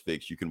Wars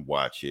fix, you can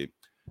watch it.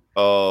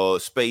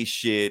 Space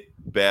shit,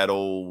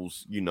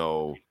 battles, you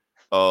know,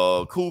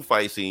 cool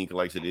fight scene.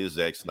 Like I said, it is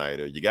Zack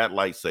Snyder. You got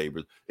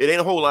lightsabers. It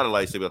ain't a whole lot of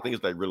lightsabers. I think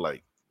it's like really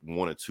like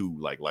 1 or 2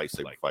 like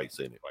lightsaber fights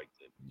in it.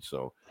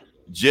 So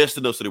just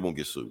enough so they won't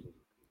get sued.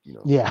 You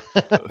know. Yeah.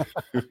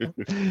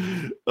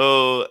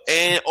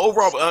 And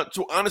overall,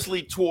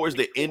 honestly, towards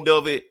the end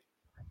of it,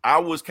 I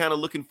was kind of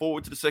looking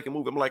forward to the second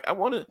movie. I'm like, I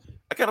kind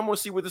of want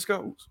to see where this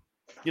goes.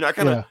 You know, I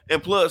kind of,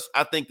 and plus,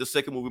 I think the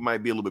second movie might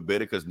be a little bit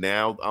better because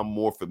now I'm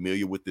more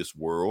familiar with this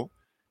world.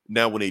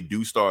 Now, when they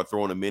do start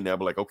throwing them in, I'll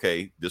be like,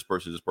 okay, this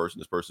person, this person,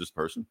 this person, this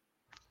person.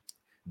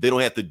 They don't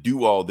have to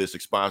do all this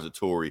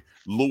expository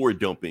lore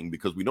dumping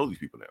because we know these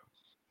people now.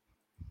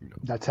 You know?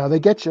 That's how they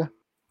get you.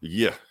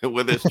 Yeah,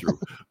 well, that's true.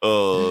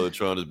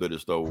 Tron is better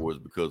Star Wars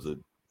because of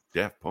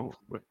Daft Punk.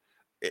 Right?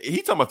 He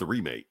talking about the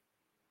remake.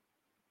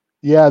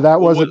 Yeah, that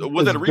was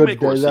wasn't that a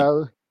remake or a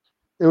sequel?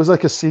 It was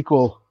like a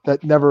sequel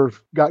that never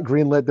got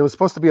greenlit. There was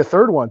supposed to be a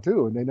third one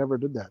too, and they never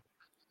did that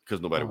because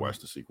nobody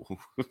watched the sequel.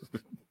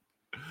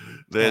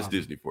 That's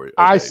Disney for you.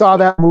 Okay. I saw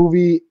that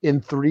movie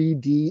in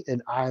 3D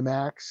in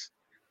IMAX,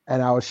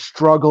 and I was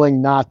struggling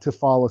not to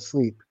fall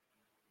asleep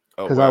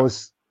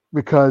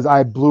because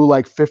I blew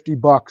like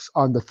 $50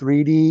 on the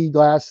 3D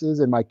glasses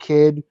and my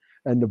kid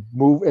and the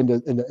move and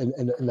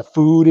the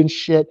food and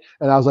shit.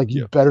 And I was like,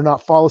 you better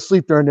not fall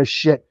asleep during this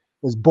shit.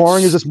 As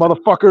boring as this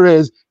motherfucker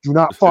is, do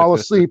not fall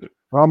asleep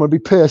or I'm gonna be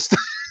pissed.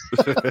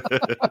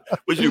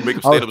 What you make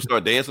him stand up and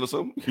start dancing or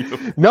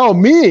something? No,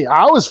 me.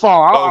 I was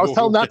falling. I was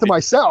telling that to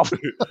myself.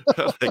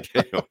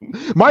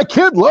 My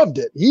kid loved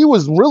it. He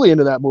was really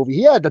into that movie.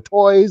 He had the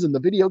toys and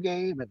the video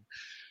game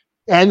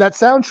and that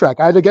soundtrack.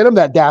 I had to get him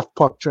that Daft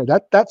Punk train.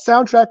 That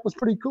soundtrack was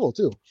pretty cool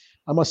too,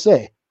 I must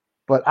say.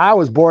 But I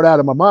was bored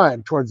out of my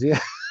mind towards the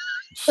end.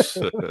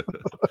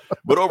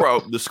 But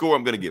overall, the score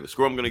I'm going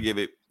to give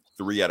it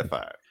 3 out of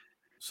 5.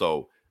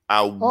 So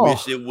I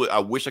wish it would. I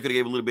wish I could have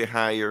gave it a little bit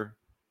higher,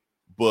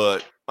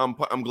 but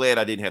I'm glad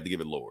I didn't have to give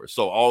it lower.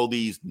 So all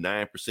these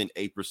 9%,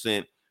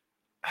 8%,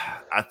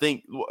 I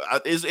think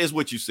is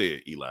what you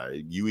said,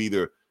 Eli. You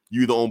either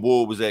on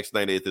board with Zack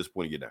Snyder at this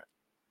point, or you're not.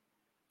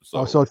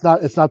 So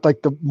it's not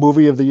like the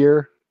movie of the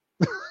year.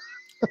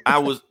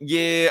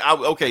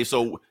 Okay.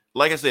 So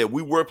like I said,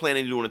 we were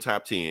planning to do in the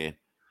top 10.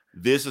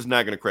 This is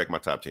not going to crack my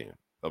top 10.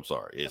 I'm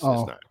sorry, it's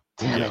not.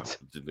 Damn it!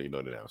 You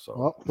know now. So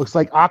well, looks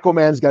like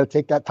Aquaman's got to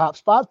take that top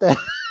spot then.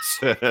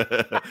 Since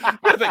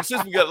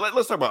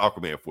let's talk about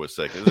Aquaman for a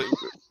second.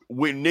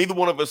 Neither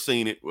one of us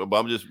seen it,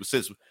 but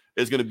since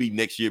it's going to be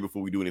next year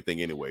before we do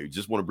anything anyway.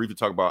 Just want to briefly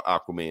talk about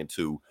Aquaman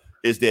 2.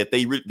 Is that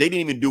they didn't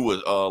even do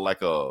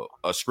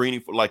a screening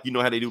for, like, you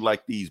know how they do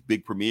like these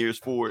big premieres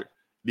for it,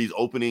 these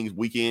openings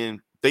weekend.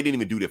 They didn't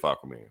even do that for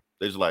Aquaman.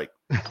 They're just like,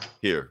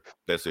 here,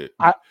 that's it.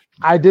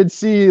 I did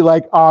see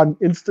like on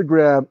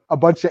Instagram a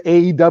bunch of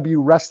AEW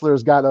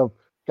wrestlers got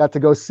to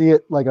go see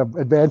it like an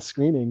advanced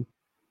screening.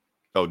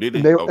 Oh, did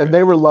they? And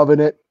they were loving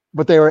it,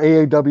 but they were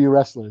AEW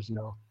wrestlers, you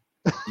know.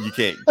 You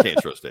can't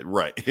trust that,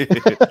 right?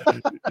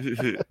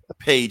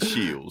 Paid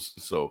shields.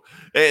 So,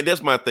 and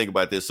that's my thing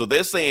about this. So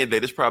they're saying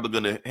that it's probably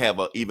going to have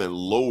an even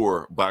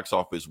lower box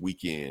office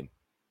weekend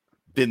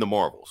than the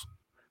Marvels,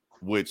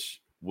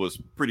 which was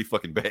pretty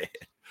fucking bad.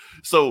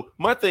 So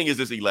my thing is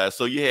this, Eli.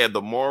 So you had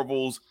the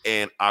Marvels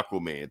and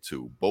Aquaman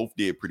 2. Both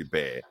did pretty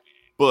bad.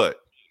 But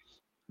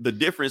the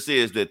difference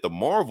is that the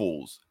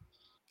Marvels,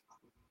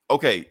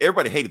 okay,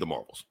 everybody hated the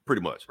Marvels,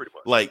 pretty much.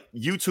 Like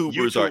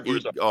YouTubers are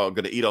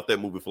going to eat off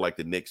that movie for like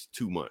the next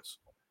 2 months.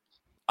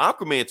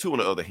 Aquaman 2, on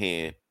the other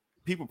hand,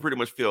 people pretty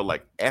much feel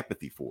like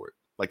apathy for it.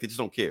 Like they just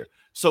don't care.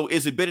 So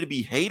is it better to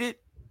be hated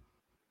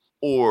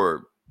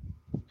or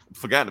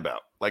forgotten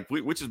about? Like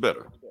which is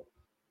better?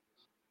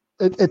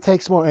 It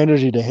takes more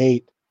energy to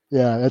hate.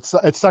 Yeah,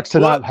 it sucks to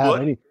not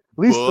have any.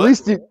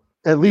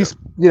 At least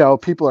you know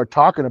people are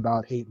talking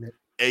about hating it.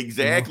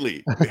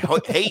 Exactly. You know?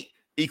 Hate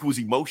equals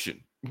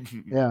emotion.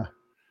 Yeah.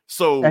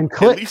 So and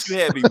at least you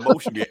have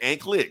emotion and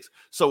clicks.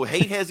 So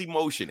hate has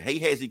emotion.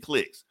 Hate has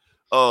clicks.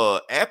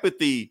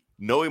 Apathy,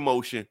 no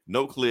emotion,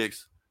 no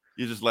clicks.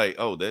 You're just like,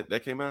 oh,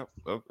 that came out.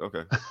 Oh,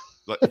 okay.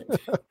 Like,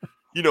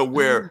 you know,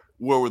 where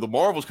the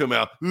Marvels come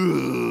out,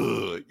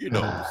 you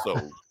know.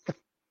 So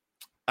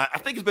I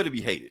think it's better to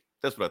be hated.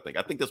 That's what I think.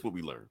 I think that's what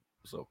we learned.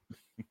 So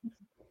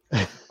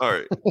All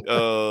right.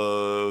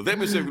 That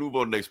being said, we move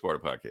on to the next part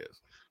of the podcast.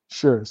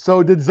 Sure.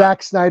 So did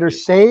Zack Snyder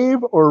save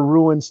or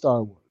ruin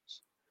Star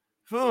Wars?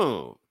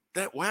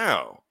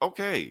 Wow.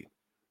 Okay.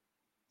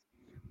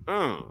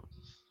 I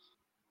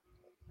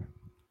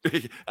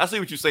see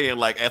what you're saying.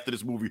 Like after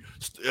this movie,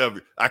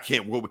 I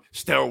can't wait.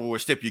 Star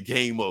Wars, step your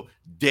game up.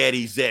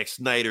 Daddy Zack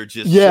Snyder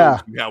just shows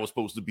you how it's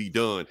supposed to be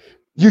done.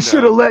 You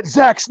should have let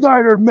Zack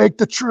Snyder make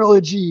the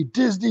trilogy.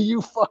 Disney,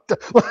 you fucked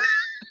up.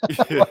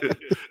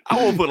 I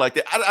won't put it like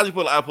that. I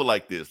put it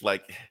like this.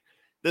 Like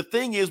the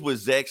thing is with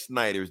Zack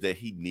Snyder is that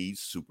he needs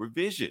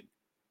supervision.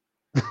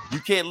 You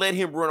can't let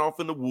him run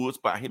off in the woods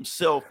by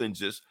himself and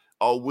just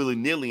all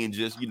willy-nilly and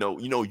just you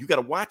got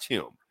to watch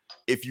him.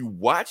 If you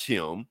watch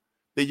him,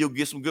 then you'll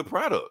get some good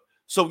product.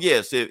 So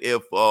yes,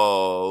 if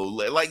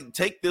like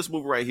take this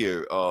movie right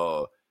here,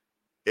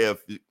 if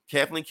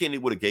Kathleen Kennedy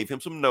would have gave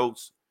him some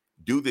notes,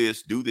 do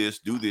this,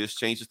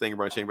 change this thing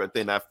around, change right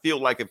there. And I feel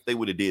like if they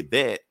would have did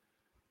that,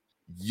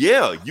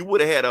 yeah, you would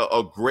have had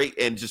a great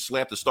and just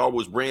slapped the Star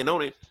Wars brand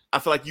on it. I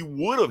feel like you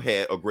would have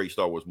had a great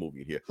Star Wars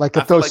movie in here. Like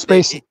if those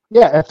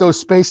if those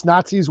space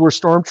Nazis were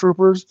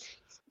stormtroopers.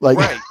 Like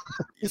right,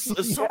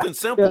 it's something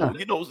simple, I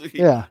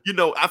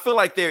feel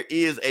like there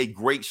is a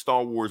great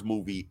Star Wars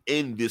movie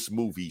in this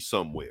movie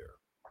somewhere,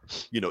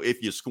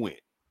 if you squint,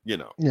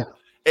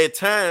 At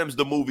times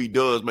the movie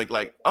does make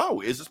like,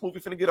 oh, is this movie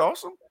finna get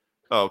awesome?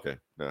 Oh, okay,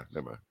 nah,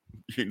 never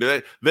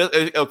mind.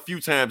 A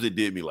few times it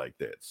did me like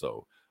that.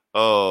 So,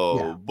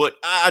 but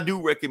I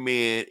do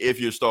recommend if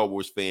you're a Star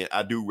Wars fan,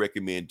 I do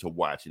recommend to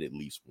watch it at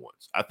least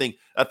once. I think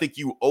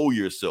you owe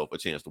yourself a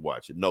chance to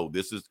watch it. No,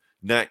 this is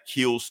not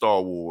kill Star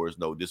Wars.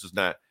 No, this is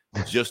not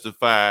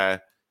justify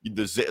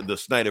the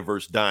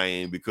Snyderverse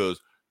dying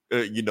because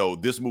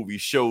this movie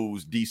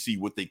shows DC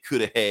what they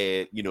could have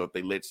had. If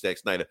they let Zack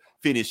Snyder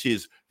finish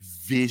his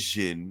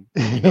vision.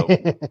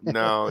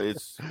 No,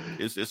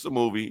 it's a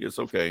movie. It's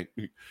okay.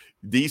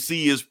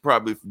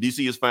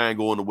 DC is fine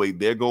going the way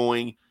they're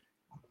going.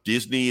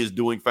 Disney is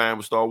doing fine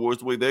with Star Wars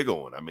the way they're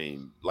going. I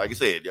mean, like I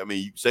said,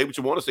 you say what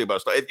you want to say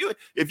about Star.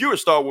 If you're a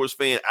Star Wars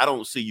fan, I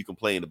don't see you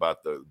complaining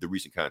about the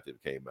recent content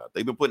that came out.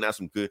 They've been putting out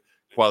some good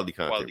quality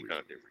content.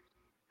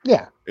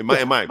 Yeah, in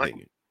my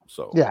opinion.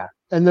 So yeah,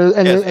 and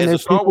as a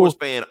Star Wars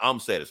fan, I'm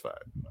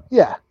satisfied.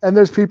 Yeah, and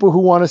there's people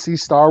who want to see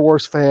Star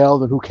Wars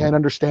fail and who can't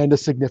understand the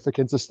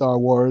significance of Star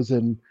Wars,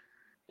 and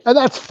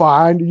that's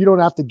fine. You don't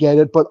have to get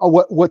it, but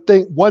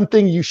one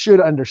thing you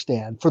should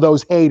understand for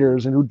those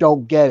haters and who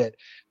don't get it,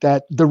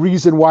 that the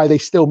reason why they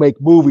still make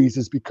movies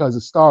is because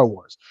of Star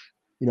Wars.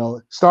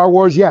 Star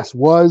Wars, yes,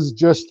 was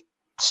just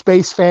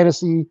space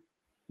fantasy,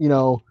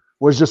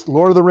 was just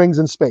Lord of the Rings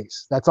in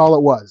space. That's all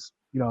it was.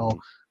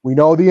 We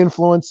know the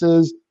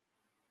influences,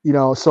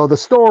 so the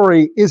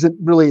story isn't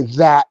really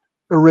that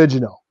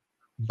original,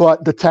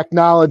 but the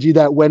technology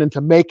that went into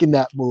making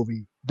that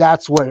movie,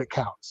 that's what it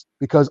counts.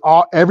 Because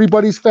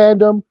everybody's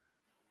fandom,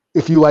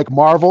 if you like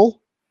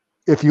Marvel,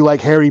 if you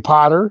like Harry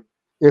Potter,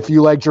 if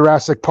you like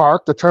Jurassic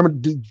Park,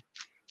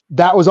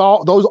 that was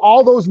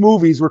all those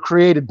movies were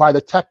created by the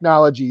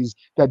technologies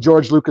that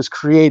George Lucas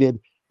created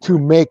to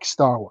make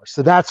Star Wars.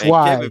 So that's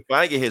why Kevin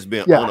Feige has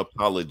been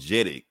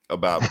unapologetic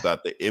about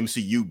the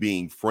MCU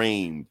being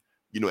framed,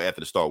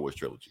 after the Star Wars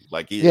trilogy.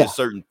 Like there's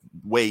certain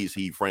ways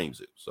he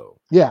frames it. So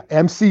yeah,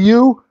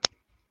 MCU,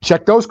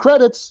 check those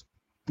credits.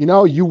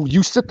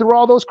 You sit through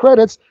all those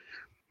credits.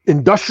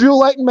 Industrial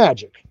Light and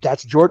Magic.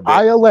 That's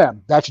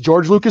ILM. That's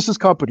George Lucas's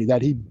company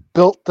that he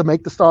built to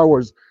make the Star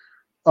Wars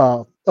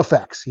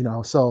effects.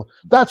 So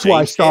that's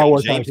why Star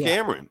Wars. James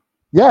Cameron.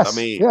 Yes. I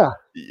mean,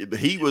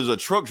 he was a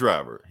truck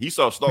driver. He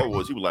saw Star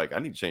Wars. He was like, I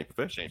need to change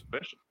profession.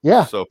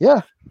 Yeah. So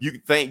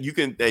you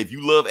can if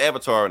you love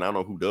Avatar, and I don't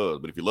know who does,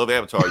 but if you love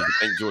Avatar, you can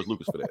thank George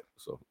Lucas for that.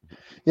 So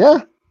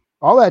yeah,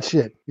 all that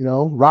shit.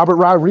 Robert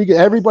Rodriguez.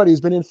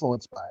 Everybody's been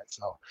influenced by it.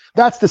 So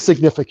that's the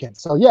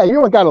significance. So yeah, you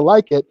don't got to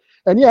like it.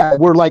 And yeah,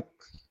 we're like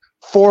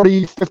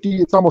 40, 50,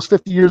 it's almost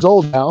 50 years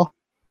old now.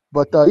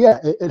 But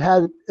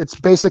it's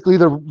basically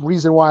the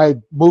reason why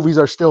movies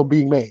are still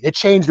being made. It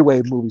changed the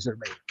way movies are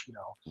made,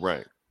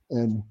 Right.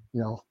 And,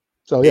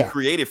 so yeah. It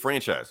created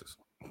franchises.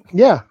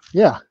 Yeah.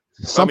 Yeah.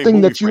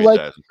 Something that you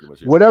like,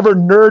 whatever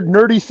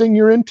nerdy thing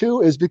you're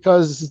into is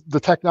because the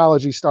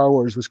technology Star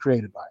Wars was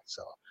created by.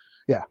 So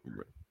yeah.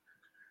 Right.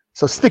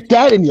 So stick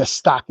that in your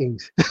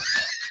stockings.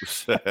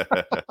 All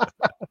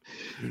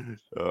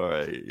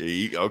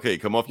right. Okay,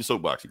 come off your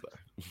soapbox, Eli.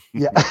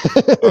 Yeah.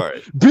 All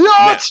right.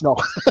 Biatch! No.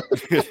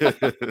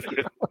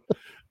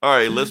 All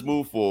right, let's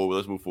move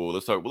forward.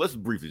 Let's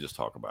briefly just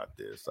talk about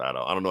this. I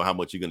don't know how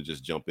much you're gonna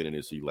just jump in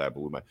this, Eli, but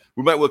we might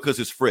well because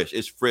it's fresh.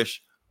 It's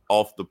fresh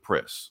off the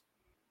press.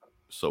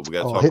 So we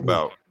gotta talk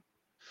about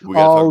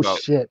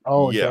shit.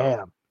 Oh yeah.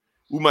 Damn.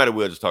 We might as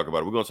well just talk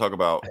about it. We're gonna talk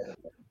about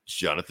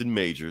Jonathan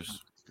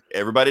Majors.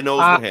 Everybody knows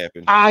what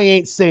happened. I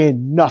ain't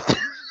saying nothing.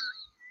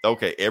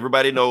 Okay,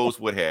 everybody knows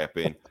what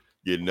happened.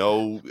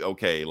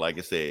 Okay, like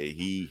I said,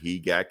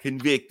 he got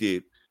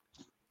convicted,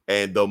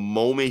 and the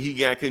moment he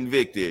got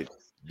convicted,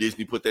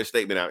 Disney put that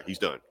statement out. He's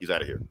done. He's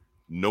out of here.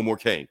 No more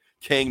Kang.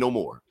 Kang no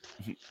more.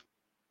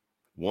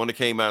 Warner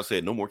came out and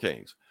said no more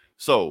Kings.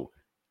 So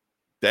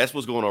that's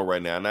what's going on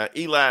right now. Now,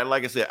 Eli,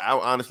 like I said, I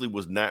honestly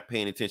was not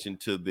paying attention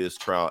to this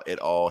trial at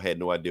all. Had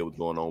no idea what's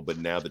going on. But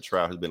now the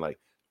trial has been like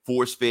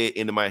force fed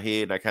into my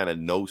head, and I kind of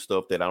know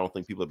stuff that I don't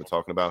think people have been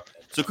talking about.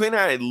 So can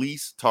I at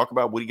least talk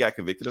about what he got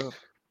convicted of?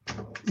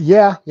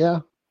 Yeah.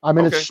 I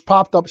mean, Okay. it's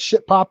popped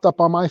up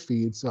on my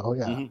feed. So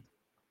yeah, Mhm.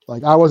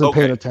 like I wasn't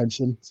Okay. paying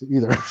attention to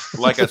either.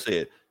 Like I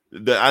said,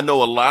 I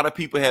know a lot of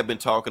people have been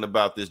talking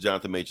about this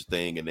Jonathan Majors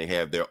thing, and they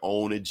have their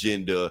own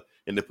agenda,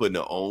 and they're putting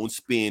their own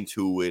spin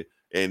to it,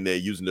 and they're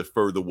using to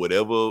further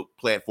whatever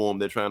platform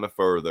they're trying to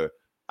further.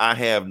 I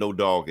have no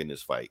dog in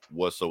this fight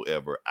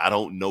whatsoever. I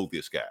don't know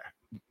this guy.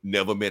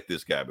 Never met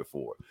this guy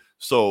before.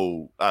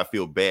 So I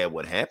feel bad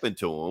what happened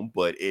to him,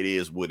 but it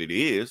is what it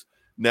is.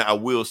 Now, I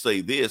will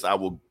say this. I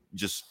will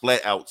just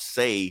flat out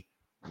say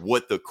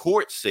what the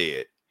court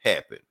said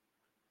happened.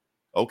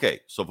 Okay,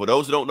 so for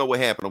those who don't know what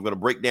happened, I'm going to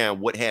break down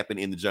what happened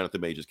in the Jonathan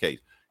Majors case.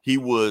 He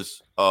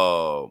was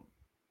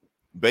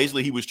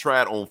basically he was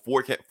tried on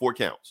four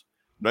counts.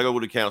 I'm not going to go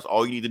to the counts.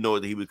 All you need to know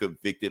is that he was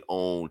convicted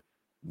on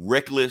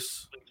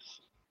reckless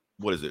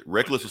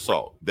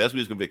assault. That's what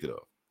he was convicted of.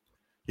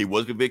 He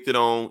was convicted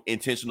on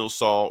intentional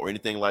assault or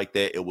anything like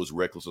that. It was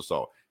reckless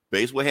assault.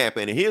 Based what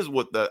happened, and here's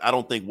what I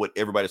don't think what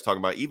everybody's talking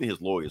about, even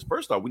his lawyers.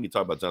 First off, we need to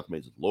talk about Jonathan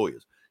Majors'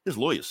 lawyers. His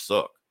lawyers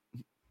suck.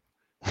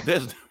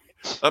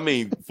 I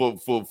mean, for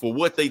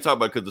what they talk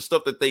about, because the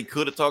stuff that they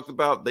could have talked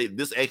about,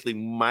 this actually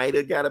might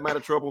have got him out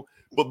of trouble.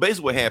 But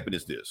basically, what happened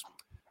is this: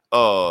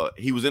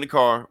 he was in a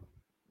car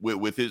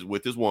with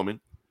his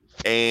woman,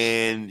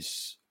 and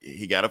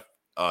he got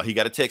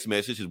a text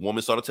message. His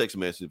woman saw the text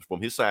message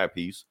from his side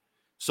piece,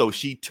 so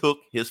she took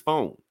his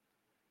phone.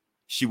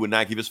 She would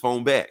not give his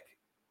phone back,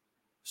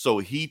 so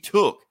he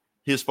took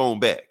his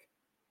phone back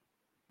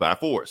by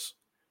force.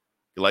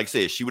 Like I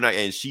said, she would not,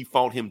 and she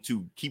fought him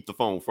to keep the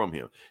phone from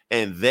him.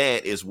 And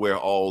that is where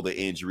all the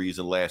injuries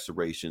and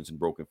lacerations and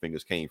broken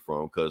fingers came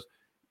from, because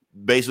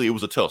basically it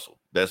was a tussle.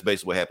 That's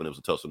basically what happened. It was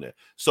a tussle there.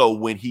 So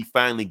when he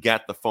finally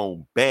got the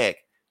phone back,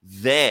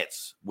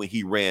 that's when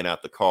he ran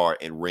out the car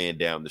and ran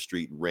down the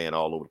street and ran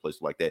all over the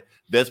place like that.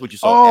 That's what you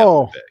saw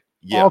after the fact.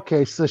 Yeah.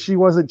 Okay, so she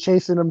wasn't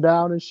chasing him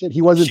down and shit.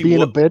 He wasn't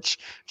being a bitch.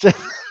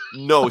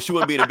 No, she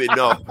wasn't being a bit.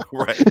 No,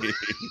 right.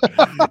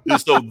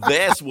 So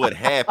that's what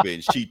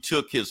happened. She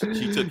took his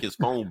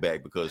phone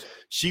back because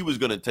she was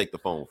gonna take the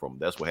phone from him.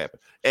 That's what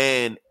happened.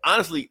 And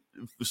honestly,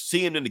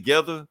 seeing them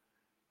together,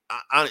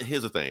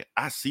 here's the thing.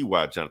 I see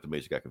why Jonathan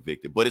Majors got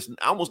convicted, but it's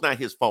almost not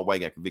his fault why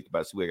he got convicted. But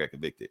I see why he got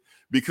convicted,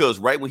 because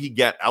right when he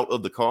got out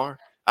of the car,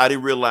 I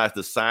didn't realize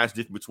the size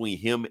difference between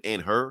him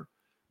and her.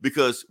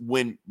 Because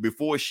when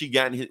she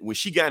got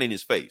in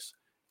his face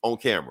on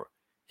camera,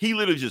 he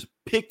literally just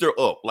picked her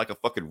up like a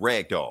fucking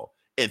rag doll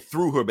and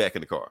threw her back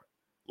in the car,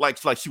 like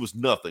she was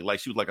nothing, like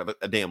she was like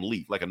a damn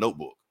leaf, like a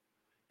notebook.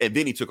 And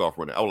then he took off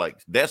running. I was like,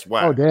 "That's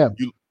why." Oh damn!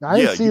 I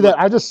didn't see that.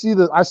 I just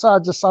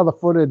saw the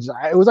footage.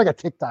 It was like a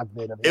TikTok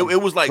video.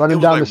 It was like running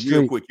down the street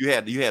real quick. You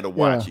had to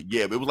watch it.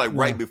 Yeah, but it was like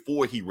right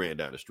before he ran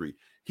down the street.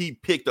 He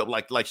picked up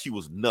like she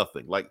was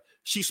nothing. Like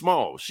she's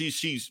small.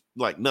 She's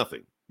like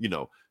nothing. You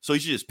know, so he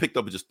just picked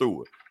up and just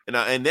threw it,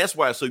 and that's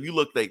why. So if you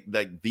look like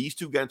these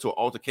two got into an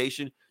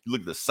altercation, you look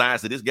at the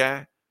size of this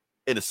guy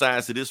and the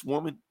size of this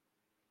woman,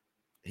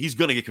 he's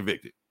gonna get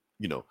convicted,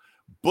 you know.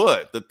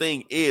 But the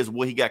thing is,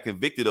 what he got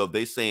convicted of,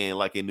 they saying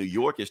like in New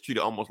York, it's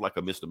treated almost like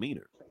a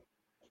misdemeanor.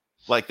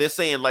 Like they're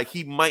saying like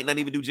he might not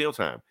even do jail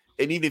time,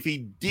 and even if he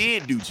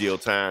did do jail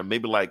time,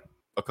 maybe like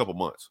a couple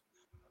months,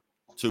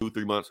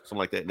 2-3 months, something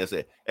like that, and that's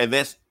it. And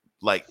that's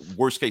like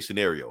worst case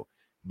scenario.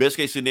 Best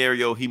case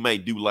scenario, he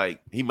might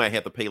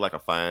have to pay like a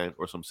fine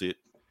or some shit.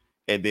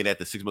 And then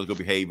after 6 months of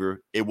good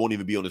behavior, it won't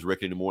even be on his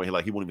record anymore. He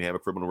won't even have a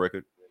criminal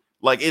record.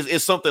 Like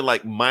it's something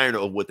like minor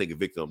of what they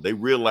convict him. They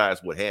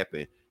realized what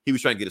happened. He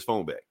was trying to get his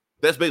phone back.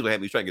 That's basically what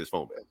happened. He's trying to get his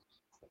phone back.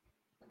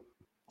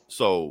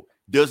 So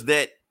does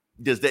that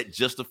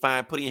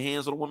justify putting your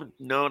hands on a woman?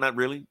 No, not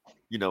really.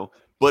 You know,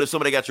 but if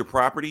somebody got your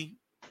property,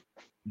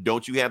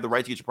 don't you have the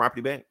right to get your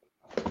property back?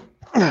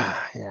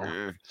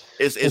 Yeah,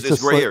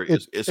 it's gray area.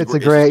 It's a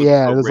gray.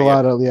 Yeah, there's a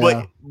lot of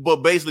But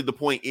basically, the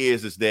point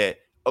is that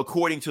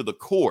according to the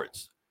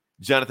courts,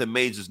 Jonathan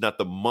Majors is not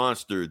the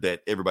monster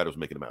that everybody was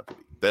making him out to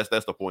be.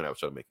 That's the point I was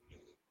trying to make.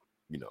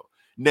 You know,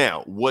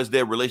 now was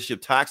their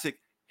relationship toxic?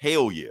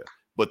 Hell yeah.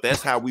 But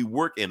that's how we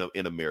work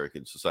in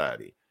American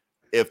society.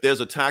 If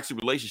there's a toxic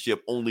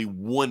relationship, only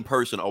one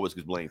person always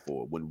gets blamed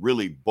for it, when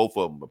really both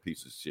of them are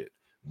pieces of shit.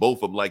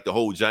 Both of them, like the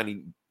whole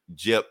Johnny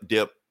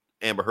Depp,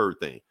 Amber Heard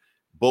thing.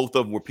 Both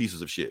of them were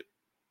pieces of shit.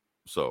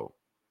 So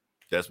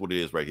that's what it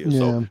is right here. Yeah.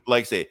 So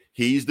like I said,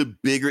 he's the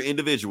bigger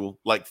individual,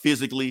 like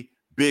physically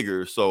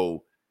bigger.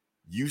 So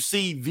you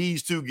see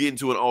these two get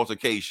into an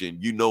altercation,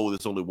 you know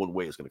there's only one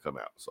way it's going to come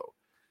out. So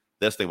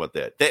that's the thing about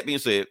that. That being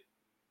said,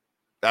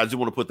 I just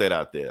want to put that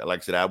out there. Like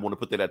I said, I want to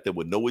put that out there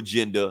with no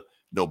agenda,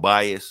 no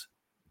bias.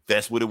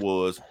 That's what it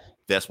was.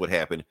 That's what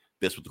happened.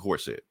 That's what the court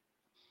said.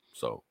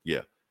 So,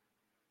 yeah.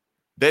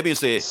 That being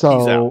said, he's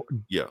out.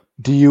 Yeah.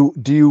 Do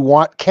you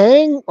want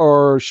Kang,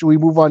 or should we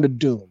move on to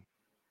Doom?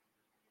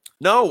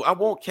 No, I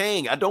want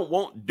Kang. I don't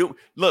want Doom.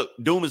 Look,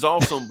 Doom is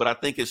awesome, but I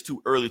think it's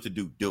too early to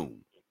do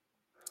Doom.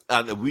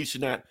 We should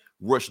not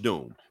rush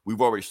Doom.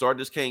 We've already started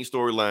this Kang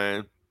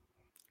storyline.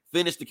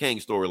 Finish the Kang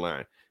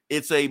storyline.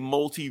 It's a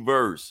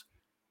multiverse.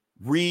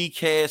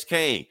 Recast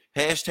Kang.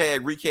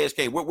 Hashtag recast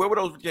Kang. Where were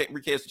those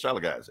recast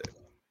T'Challa guys at?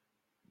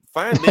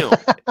 Find them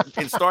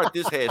and start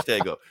this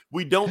hashtag up.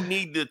 We don't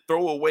need to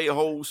throw away a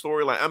whole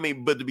storyline. I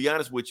mean, but to be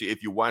honest with you,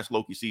 if you watch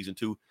Loki season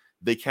 2,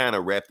 they kind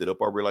of wrapped it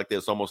up already like that.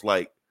 It's almost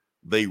like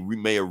they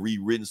may have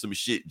rewritten some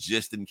shit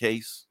just in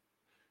case.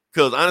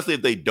 Because honestly,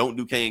 if they don't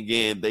do Kang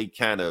again, they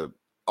kind of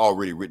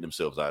already written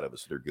themselves out of it,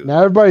 so they're good. Now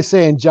everybody's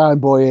saying John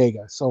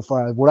Boyega so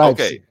far. What I've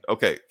seen.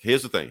 Okay.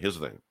 Here's the thing.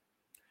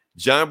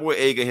 John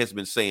Boyega has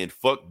been saying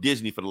fuck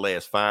Disney for the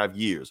last 5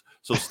 years.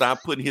 So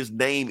stop putting his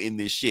name in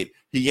this shit.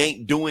 He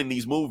ain't doing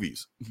these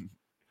movies.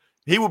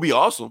 He will be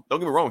awesome. Don't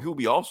get me wrong. He will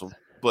be awesome,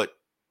 but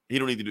he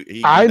don't need to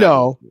do. I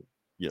know.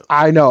 Yeah.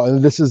 I know.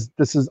 And this is.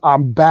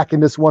 I'm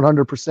backing this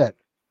 100%.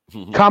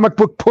 Comic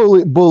book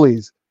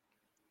bullies,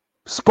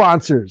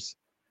 sponsors.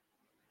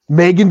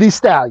 Megan Thee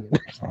Stallion.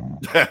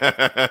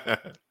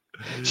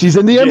 She's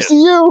in the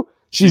MCU.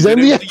 She's in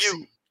the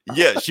MCU.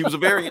 Yeah, she was a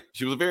variant.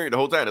 She was a variant the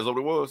whole time. That's what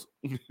it was.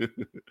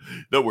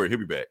 Don't worry, he'll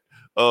be back.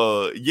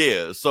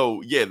 Yeah.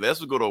 So yeah,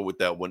 that's a good on with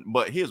that one.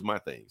 But here's my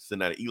thing. So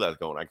now that Eli's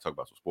gone, I can talk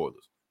about some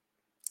spoilers.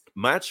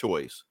 My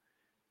choice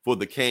for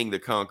the Kang the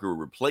Conqueror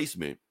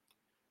replacement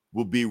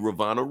will be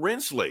Ravonna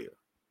Renslayer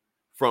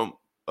from.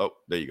 Oh,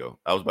 there you go.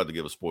 I was about to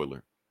give a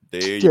spoiler.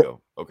 There you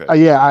go. Okay.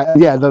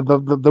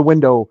 The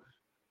window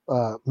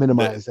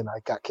minimized and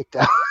I got kicked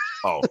out.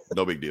 Oh,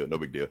 no big deal.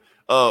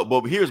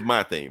 But here's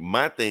my thing.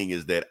 My thing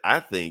is that I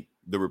think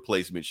the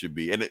replacement should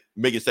be, and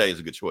Megan Thee Stallion is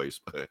a good choice.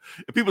 And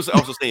people are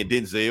also saying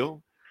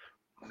Denzel.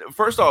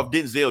 First off,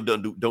 Denzel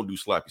don't do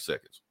sloppy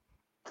seconds.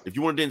 If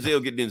you want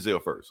Denzel, get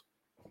Denzel first.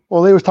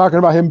 Well, they was talking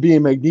about him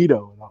being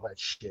Magneto and all that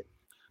shit.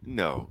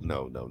 No. You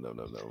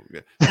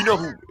know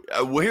who?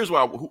 Well, here's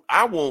why.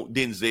 I want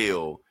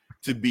Denzel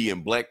to be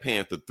in Black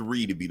Panther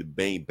 3 to be the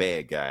main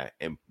bad guy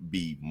and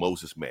be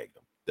Moses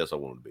Magnum. That's what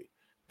I want him to be.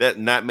 That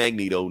not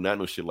Magneto, not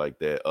no shit like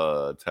that.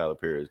 Tyler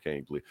Perry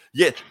can't play.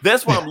 Yeah,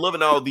 that's why I'm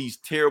loving all these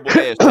terrible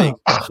ass takes.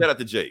 Shout out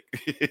to Jake.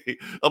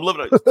 I'm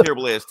loving all these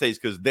terrible ass takes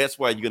because that's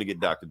why you're gonna get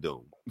Dr.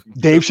 Doom.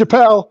 Dave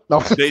Chappelle. No.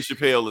 Dave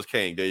Chappelle is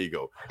Kang. There you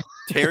go.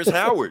 Terrence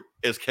Howard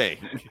is Kang.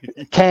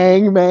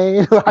 Kang,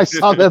 man. I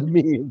saw the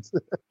memes.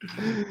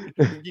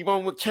 You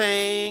want with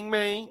Kang,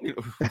 man?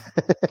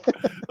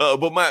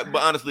 But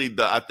honestly,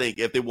 I think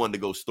if they wanted to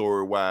go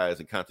story wise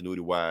and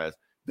continuity wise,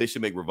 they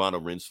should make Ravonna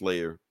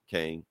Renslayer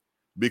Kang.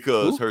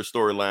 Because her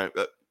storyline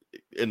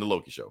in the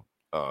Loki show.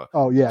 I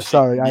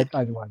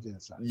didn't want to do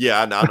that.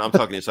 Yeah, I'm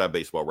talking inside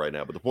baseball right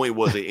now. But the point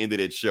was, at the end of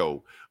that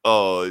show,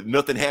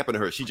 nothing happened to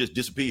her. She just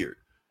disappeared.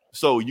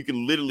 So you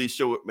can literally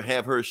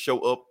have her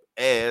show up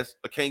as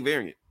a Kang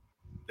variant.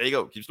 There you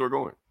go. Keep the story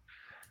going.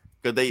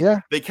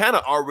 Because they kind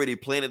of already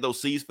planted those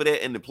seeds for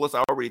that. And plus,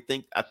 I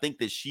think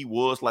that she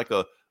was like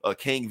a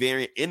Kang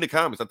variant in the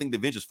comics. I think the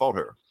Avengers fought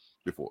her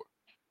before.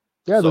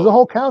 Yeah, there's a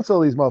whole council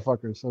of these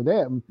motherfuckers. So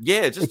damn.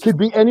 Yeah, it could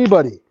be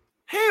anybody.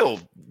 Hell,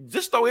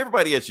 just throw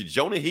everybody at you.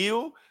 Jonah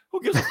Hill,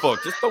 who gives a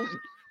fuck? Just throw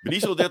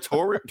Benicio del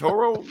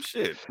Toro,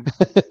 shit.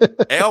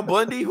 Al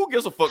Bundy, who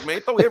gives a fuck, man?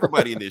 Throw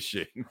everybody in this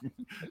shit.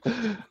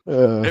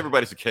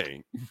 Everybody's a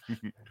Kang.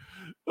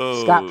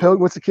 Scott Pilgrim.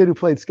 What's the kid who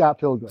played Scott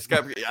Pilgrim?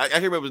 I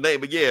can't remember his name,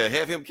 but yeah,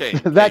 have him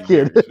Kang. That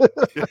Kang kid.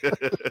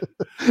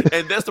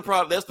 And that's the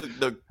problem. That's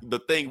the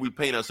thing we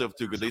paint ourselves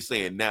to because they're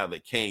saying now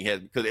that Kang has,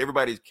 because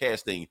everybody's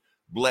casting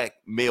Black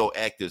male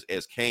actors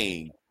as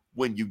Kang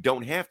when you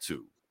don't have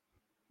to.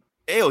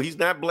 Hell, he's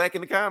not black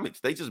in the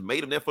comics. They just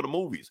made him there for the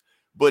movies.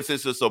 But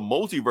since it's a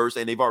multiverse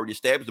and they've already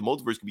established the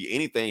multiverse can be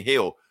anything,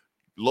 hell,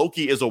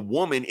 Loki is a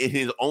woman in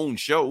his own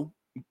show.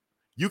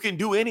 You can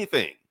do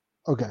anything.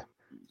 Okay.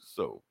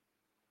 So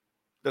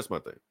that's my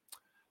thing.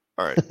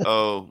 All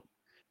right.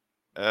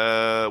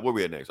 Where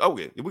we at next? Oh,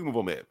 yeah. We can move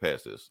on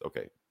past this.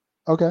 Okay.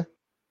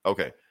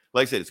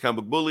 Like I said, it's comic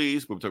book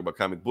bullies. We're talking about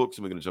comic books,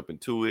 and we're going to jump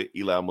into it.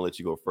 Eli, I'm going to let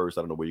you go first.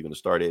 I don't know where you're going to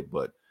start it,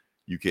 but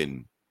you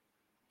can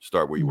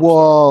start where you want to start.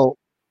 Well,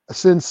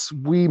 since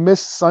we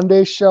missed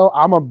Sunday's show,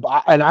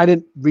 and I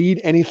didn't read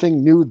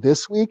anything new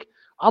this week,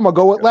 I'm going to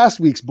go with last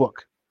week's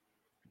book.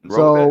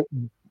 So,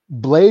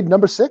 Blade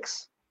number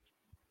 6.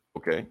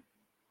 Okay.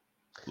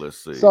 Let's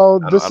see.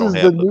 So, this is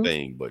the new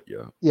thing, but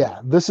yeah.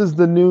 Yeah, this is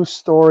the new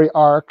story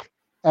arc.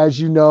 As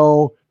you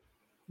know,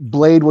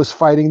 Blade was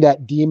fighting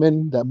that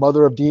demon, that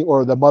mother of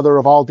the mother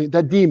of all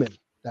that demon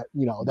that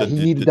he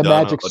needed the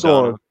magic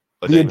sword,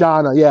 the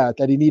Adana,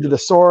 that he needed a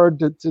sword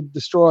to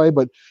destroy.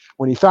 But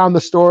when he found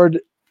the sword,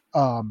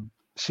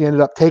 she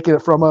ended up taking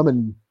it from him,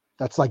 and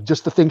that's like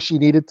just the thing she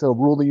needed to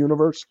rule the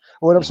universe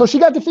or whatever. So she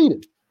got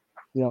defeated,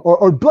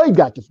 or Blade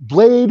got defeated.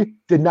 Blade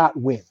did not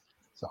win.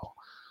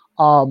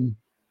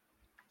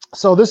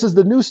 So this is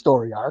the new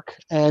story arc,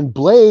 and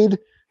Blade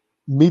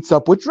meets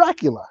up with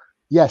Dracula.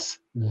 Yes,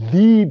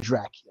 the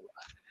Dracula.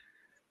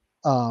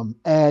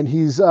 And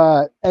he's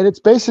and it's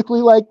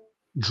basically like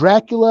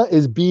Dracula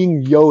is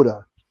being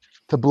Yoda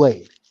to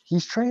Blade.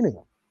 He's training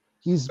him.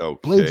 He's Okay,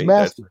 Blade's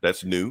master.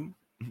 that's new.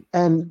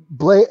 And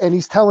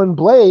he's telling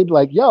Blade,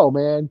 like, yo,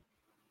 man,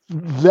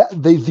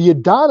 the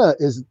Adana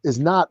is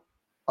not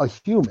a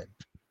human.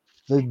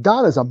 The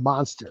Adana is a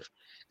monster.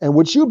 And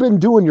what you've been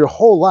doing your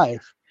whole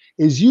life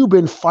is you've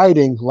been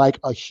fighting like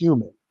a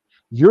human.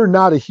 You're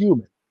not a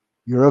human.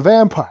 You're a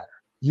vampire.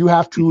 You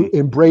have to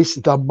embrace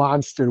the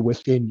monster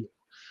within you.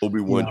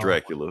 Obi-Wan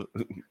Dracula.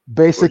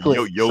 Basically.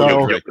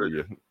 Yoda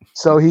Dracula.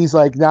 So he's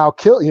like, now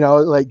kill,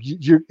 like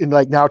you're and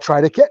like now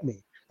try to get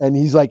me. And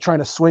he's like trying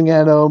to swing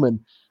at him, and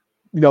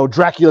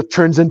Dracula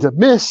turns into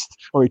mist,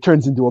 or he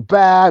turns into a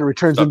bat, or he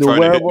turns into a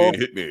werewolf.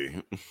 Hit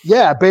me.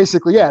 Yeah,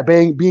 basically, yeah,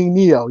 being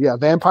Neo, yeah,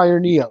 vampire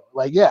Neo.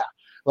 Like, yeah,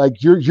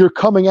 like you're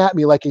coming at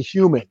me like a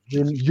human.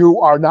 You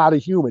are not a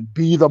human.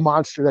 Be the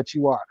monster that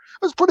you are.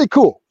 It was pretty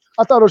cool.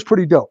 I thought it was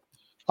pretty dope.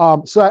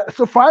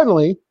 So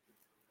finally,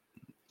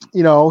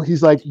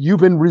 he's like,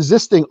 you've been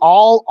resisting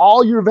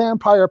all your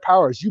vampire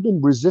powers. You've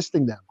been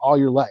resisting them all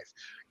your life.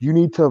 You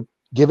need to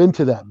give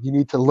into them. You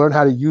need to learn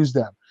how to use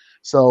them.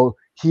 So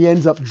he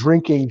ends up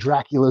drinking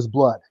Dracula's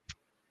blood.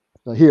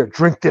 So here,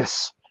 drink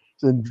this.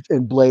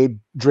 And Blade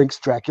drinks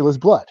Dracula's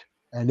blood.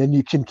 And then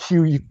you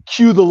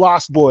cue the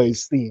Lost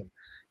Boys theme.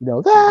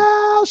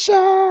 Thou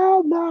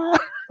shalt not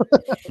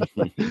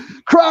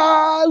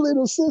cry,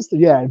 little sister.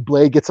 Yeah, and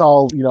Blade gets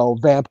all,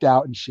 vamped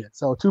out and shit.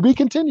 So to be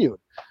continued.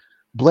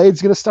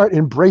 Blade's going to start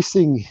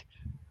embracing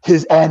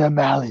his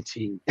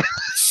animality.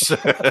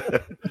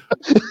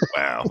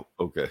 Wow.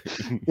 Okay.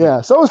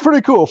 Yeah. So it was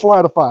pretty cool. 4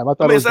 out of 5. I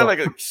thought it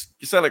sounded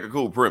like a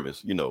cool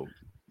premise,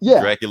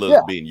 Yeah.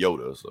 Dracula being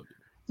Yoda or something.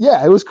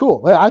 Yeah, it was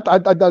cool. I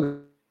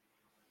dug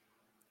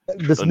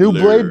this new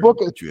Blade book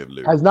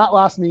has not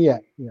lost me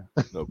yet. Yeah.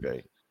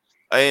 Okay.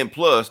 And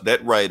plus,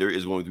 that writer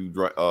is going to be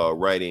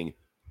writing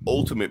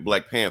Ultimate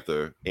Black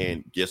Panther,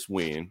 and guess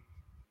when?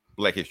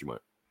 Black History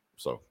Month.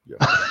 So,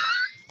 yeah.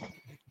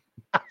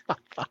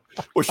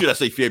 Or should I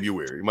say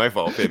February? My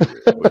fault,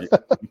 February.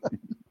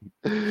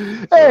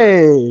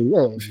 Hey.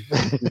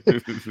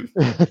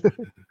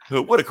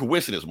 What a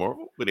coincidence,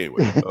 Marvel. But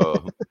anyway,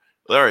 all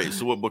right.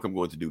 So what book I'm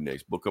going to do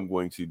next? Book I'm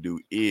going to do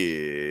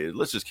is,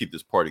 let's just keep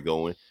this party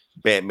going.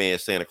 Batman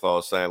Santa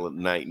Claus Silent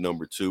Night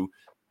 #2.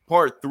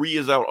 Part 3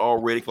 is out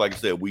already. Like I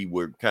said, we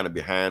were kind of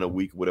behind a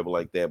week, whatever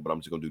like that. But I'm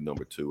just gonna do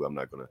 #2. I'm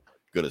not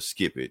gonna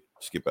skip it.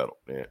 Skip out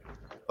on that.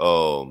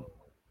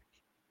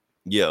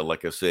 Yeah,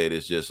 like I said,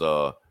 it's just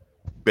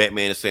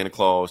Batman and Santa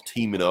Claus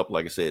teaming up.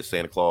 Like I said,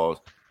 Santa Claus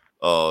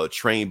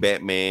trained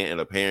Batman, and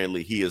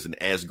apparently he is an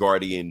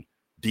Asgardian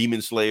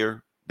demon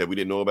slayer that we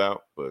didn't know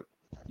about. But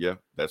yeah,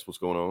 that's what's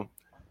going on.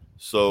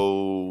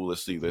 So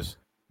let's see this.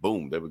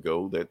 Boom, there we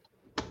go.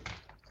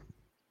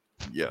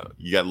 Yeah,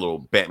 you got a little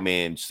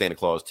Batman Santa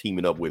Claus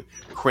teaming up with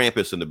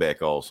Krampus in the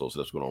back also. So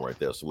that's going on right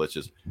there. So let's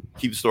just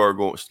keep the story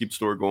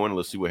going. And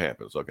let's see what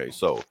happens. Okay,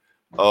 so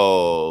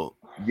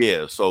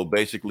yeah, so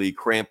basically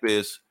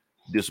Krampus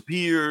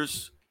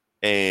disappears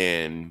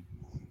and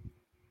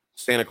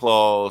Santa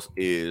Claus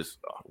is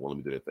let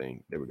me do that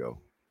thing. There we go.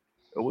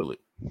 Oh, will it?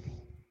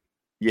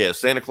 Yeah,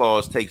 Santa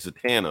Claus takes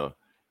Zatanna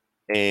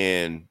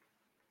and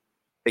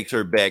takes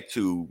her back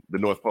to the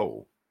North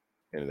Pole.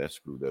 And that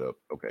screwed that up.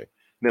 Okay.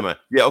 Never mind.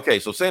 Yeah, okay.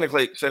 So Santa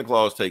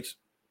Claus takes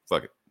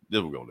fuck it. This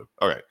is what we're gonna do.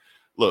 All right.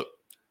 Look,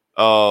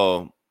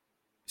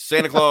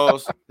 Santa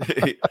Claus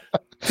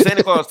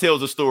Santa Claus tells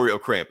the story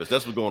of Krampus.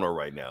 That's what's going on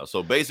right now.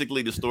 So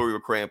basically, the story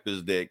of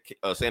Krampus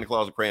that Santa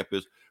Claus and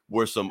Krampus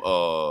were some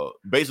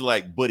basically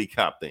like buddy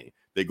cop thing.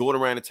 They going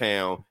around the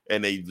town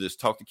and they just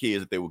talk to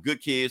kids. If they were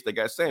good kids, they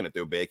got Santa. If they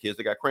were bad kids,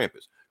 they got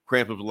Krampus.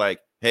 Krampus was like,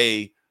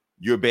 "Hey,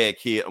 you're a bad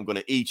kid. I'm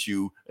gonna eat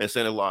you." And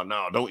Santa Claus,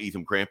 "No, don't eat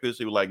him, Krampus."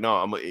 He was like,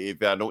 "No,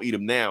 if I don't eat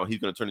him now, he's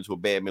gonna turn into a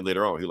bad man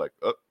later on." He's like,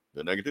 "Oh,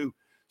 nothing I can do."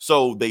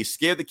 So they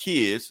scare the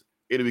kids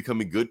into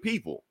becoming good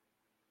people.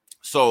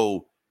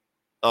 So,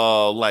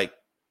 like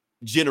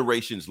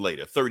generations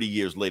later, 30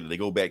 years later, they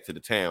go back to the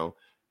town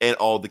and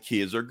all the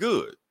kids are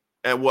good.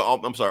 And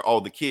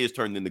all the kids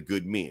turned into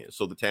good men.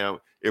 So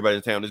everybody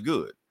in the town is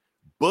good.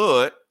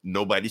 But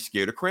nobody's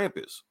scared of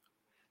Krampus.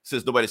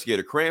 Since nobody's scared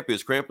of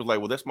Krampus, Krampus like,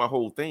 well, that's my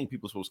whole thing.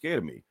 People are so scared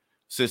of me.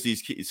 Since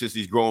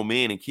these grown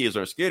men and kids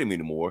aren't scared of me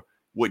anymore,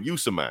 what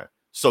use am I?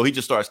 So he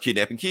just starts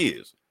kidnapping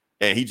kids.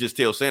 And he just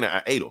tells Santa,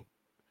 I ate them.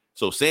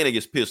 So Santa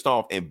gets pissed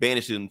off and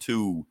banishes him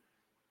to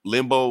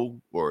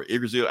Limbo or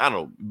Yggdrasil. I don't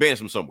know,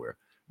 banishes him somewhere.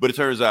 But it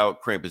turns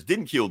out Krampus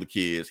didn't kill the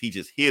kids. He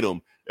just hit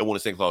them and wanted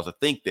Santa Claus to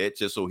think that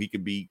just so he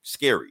could be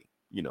scary,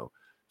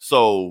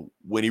 So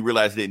when he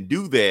realized he didn't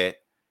do that,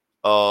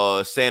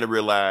 Santa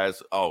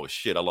realized, oh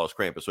shit, I lost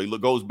Krampus. So he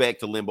goes back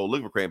to Limbo,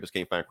 looking for Krampus,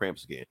 can't find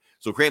Krampus again.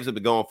 So Krampus has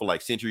been gone for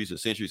like centuries and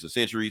centuries and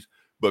centuries.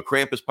 But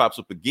Krampus pops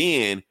up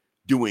again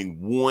doing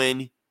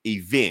one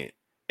event.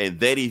 And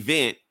that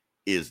event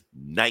is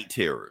Night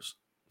Terrors.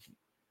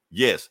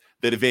 Yes,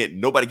 that event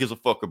nobody gives a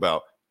fuck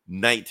about.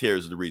 Night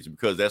Terrors is the reason,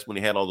 because that's when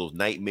they had all those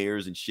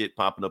nightmares and shit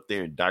popping up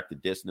there and Dr.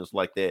 Destiny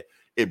like that.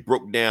 It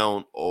broke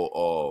down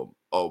a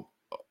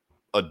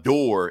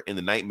door in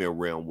the nightmare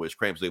realm, which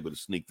Krampus was able to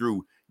sneak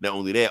through. Not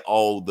only that,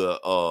 all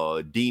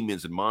the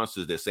demons and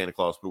monsters that Santa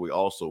Claus put away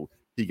also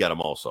he got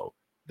them also.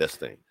 That's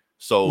the thing.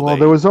 So Well,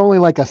 there was only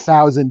like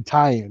 1,000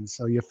 tie-ins,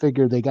 so you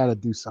figure they got to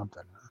do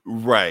something.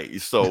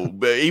 right. So,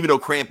 but even though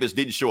Krampus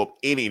didn't show up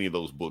in any of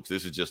those books,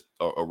 this is just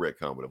a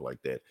retcon with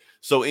like that.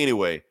 So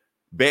anyway,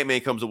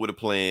 Batman comes up with a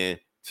plan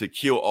to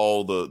kill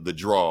all the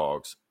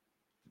drogs.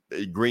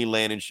 Green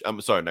Lantern,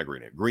 I'm sorry, not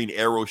Green Lantern. Green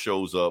Arrow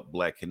shows up,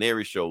 Black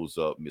Canary shows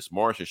up, Miss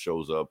Martian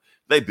shows up.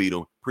 They beat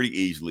him pretty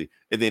easily.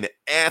 And then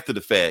after the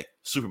fact,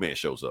 Superman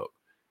shows up.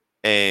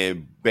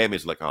 And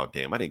Batman's like, oh,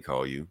 damn, I didn't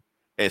call you.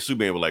 And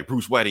Superman was like,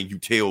 Bruce, why didn't you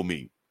tell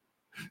me?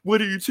 Why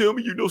didn't you tell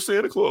me you know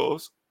Santa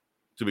Claus?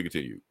 To be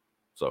continued.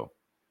 So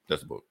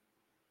that's the book.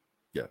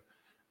 Yeah.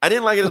 I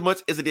didn't like it as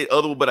much as I did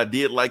other one, but I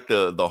did like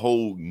the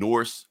whole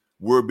Norse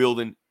world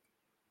building.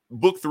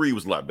 Book 3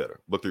 was a lot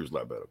better. But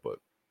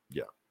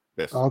yeah,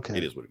 that's okay.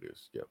 It is what it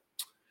is. Yeah.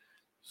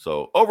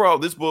 So overall,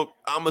 this book,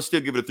 I'm gonna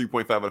still give it a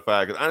 3.5 out of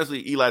 5. Because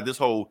honestly, Eli, this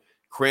whole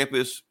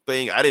Krampus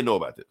thing, I didn't know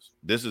about this.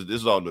 This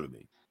is all new to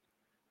me.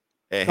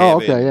 And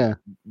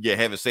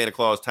having Santa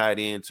Claus tied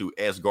into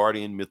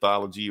Asgardian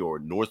mythology or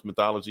Norse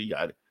mythology,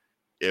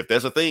 if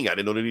that's a thing, I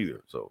didn't know that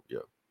either. So yeah,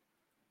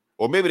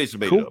 or maybe they just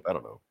made it up. I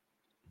don't know.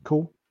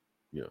 Cool.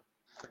 Yeah.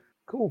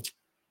 Cool.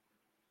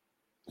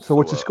 So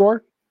what's your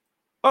score?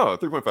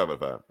 3.5 out of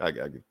 5. I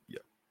yeah.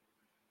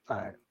 All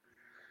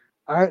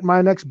right.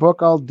 My next book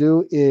I'll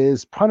do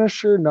is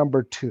Punisher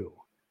 #2.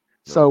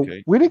 So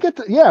we didn't get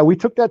to, we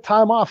took that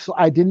time off. So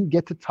I didn't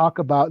get to talk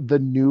about the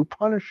new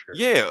Punisher.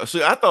 Yeah.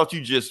 So I thought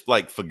you just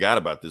like forgot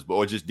about this,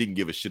 or just didn't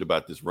give a shit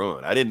about this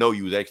run. I didn't know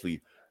you was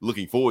actually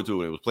looking forward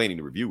to it and was planning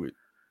to review it.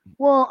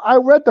 Well, I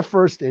read the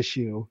first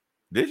issue.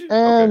 Did you?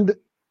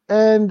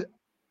 And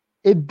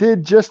it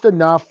did just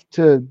enough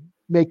to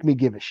make me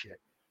give a shit.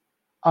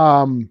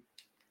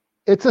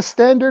 It's a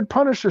standard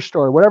Punisher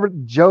story. Whatever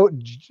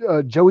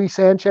Joey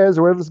Sanchez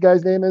or whatever this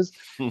guy's name is,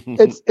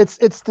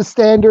 it's the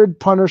standard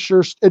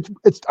Punisher.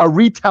 It's a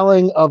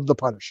retelling of the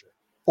Punisher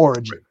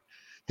origin. Right.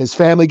 His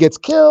family gets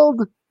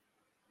killed.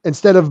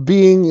 Instead of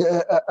being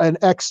an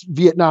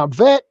ex-Vietnam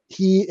vet,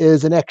 he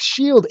is an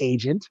ex-SHIELD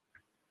agent,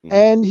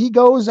 and he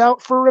goes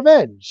out for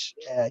revenge.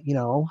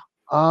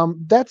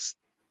 That's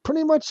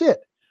pretty much it.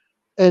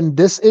 And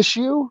this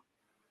issue,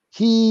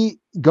 he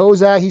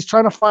goes out. He's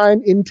trying to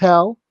find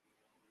intel.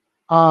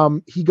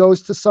 He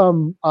goes to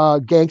some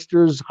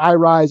gangster's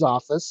high-rise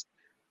office,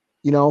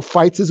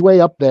 fights his way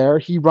up there.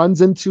 He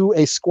runs into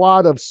a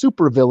squad of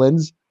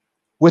supervillains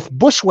with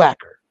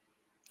Bushwhacker.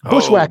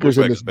 Bushwhacker's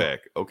in this back.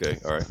 Okay,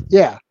 all right.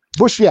 Yeah,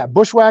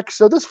 Bushwhacker.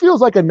 So this feels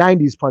like a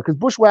 '90s part because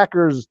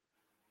Bushwhacker's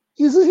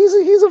he's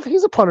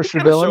a Punisher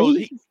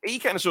villain. He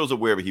kind of shows up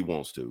wherever he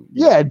wants to.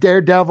 Yeah,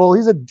 Daredevil.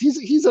 He's a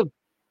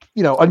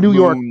a New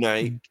York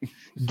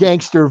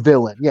gangster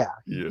villain. Yeah.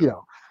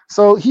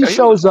 So he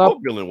shows up.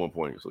 Villain at one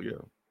point. So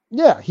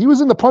yeah, he was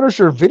in the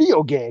Punisher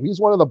video game. He's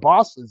one of the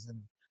bosses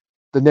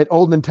in the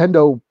old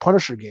Nintendo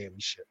Punisher game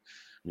and shit.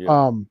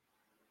 Yeah.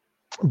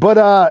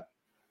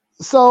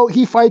 So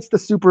he fights the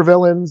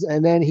supervillains,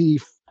 and then he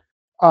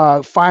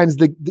finds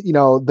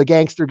the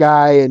gangster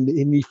guy, and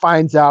he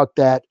finds out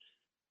that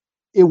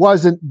it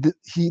wasn't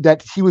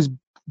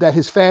that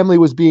his family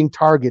was being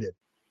targeted,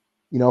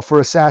 for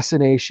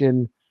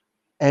assassination,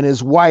 and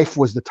his wife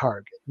was the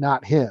target,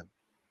 not him.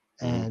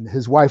 And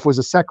his wife was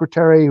a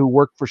secretary who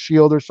worked for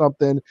SHIELD or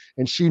something,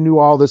 and she knew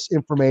all this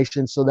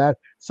information.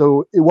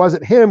 So it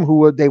wasn't him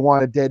who they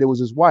wanted dead; it was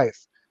his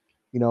wife.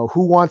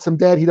 Who wants him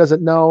dead? He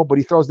doesn't know, but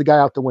he throws the guy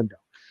out the window.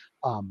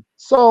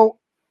 So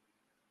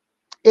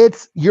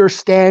it's your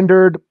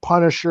standard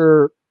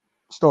Punisher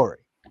story.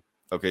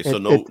 Okay, so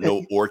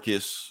no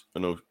Orcus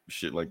or no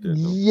shit like that.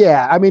 No?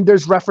 Yeah, I mean,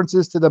 there's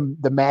references to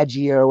the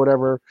Magia or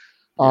whatever.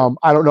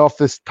 I don't know if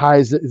this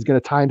is going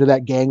to tie into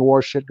that gang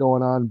war shit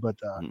going on, but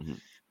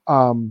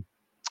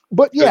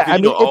yeah, I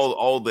mean,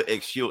 all the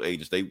ex-SHIELD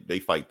agents they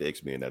fight the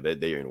X-Men now.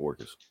 They're in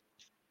Orcus.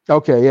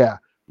 Okay, yeah.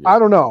 I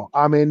don't know.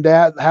 I mean,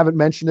 I haven't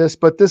mentioned this,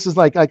 but this is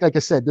like I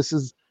said, this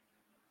is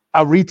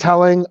a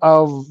retelling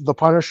of the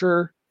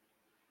Punisher,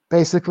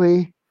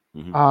 basically.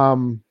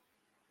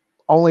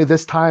 Only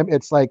this time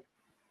it's like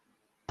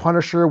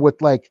Punisher with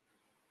like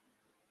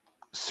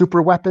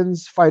super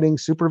weapons fighting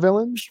super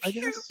villains, I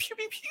guess. Pew,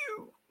 pew,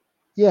 pew.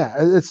 Yeah,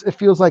 it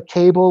feels like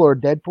Cable or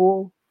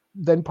Deadpool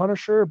than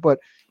Punisher, but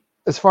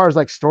as far as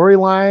like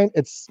storyline,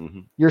 it's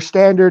your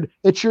standard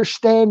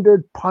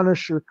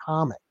Punisher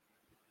comic.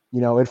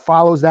 It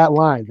follows that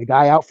line. The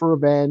guy out for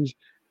revenge,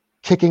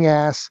 kicking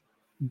ass,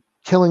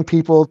 killing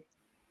people,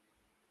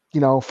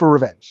 for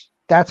revenge.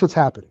 That's what's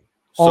happening.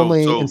 So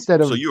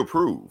you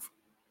approve.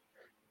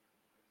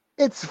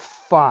 It's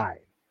fine.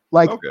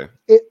 Like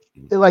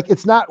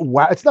it's not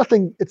wow. It's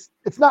nothing.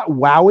 It's not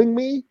wowing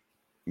me.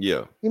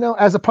 Yeah.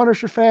 As a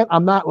Punisher fan,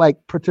 I'm not like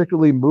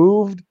particularly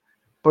moved,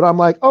 but I'm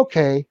like,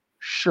 okay,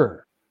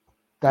 sure.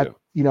 That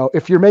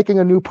if you're making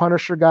a new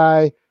Punisher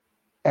guy,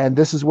 and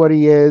this is what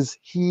he is,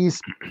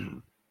 he's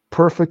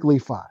perfectly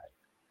fine.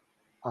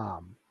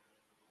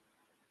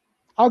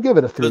 I'll give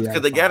it a 3.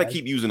 Because they got to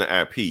keep using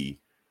the IP.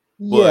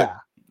 But,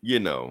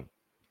 yeah.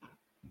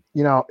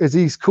 Is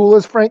he as cool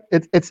as Frank?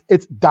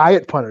 It's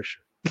Diet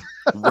Punisher.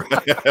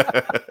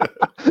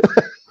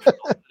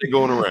 They're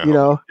going around. You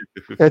know,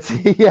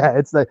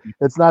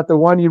 it's not the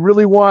one you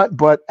really want,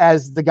 but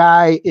as the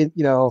guy,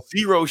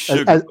 Zero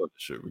sugar.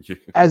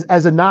 as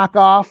a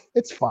knockoff,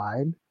 it's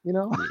fine. You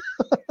know,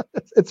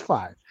 it's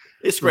fine.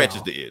 It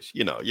scratches the itch.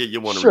 You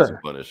want to Sure. read some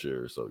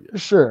Punisher, so yeah.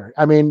 Sure.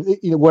 I mean,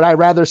 would I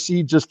rather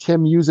see just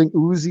him using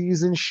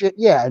Uzis and shit?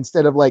 Yeah,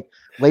 instead of like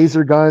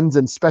laser guns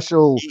and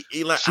special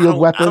Eli, shield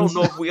weapons. I don't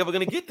know if we're ever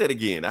gonna get that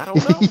again. I don't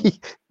know.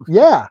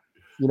 Yeah.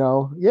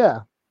 Yeah.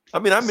 I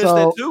mean, I miss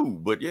that too,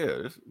 but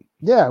yeah.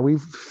 Yeah,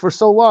 we've for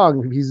so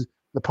long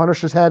the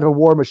Punisher's had a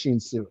War Machine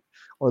suit.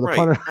 Or the right.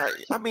 Punisher.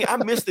 I mean, I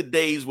miss the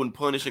days when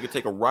Punisher could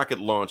take a rocket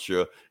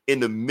launcher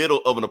in the middle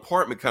of an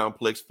apartment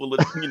complex full of,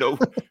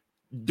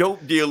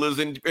 dope dealers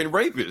and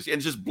rapists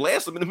and just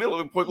blast them in the middle of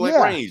a point blank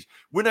range.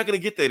 We're not going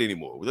to get that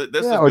anymore. That's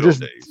the good old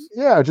days.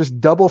 Yeah, just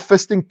double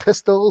fisting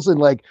pistols and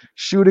like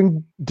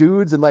shooting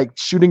dudes and like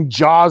shooting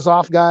jaws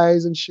off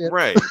guys and shit.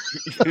 Right.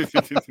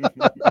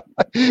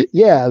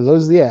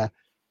 Yeah.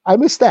 I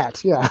miss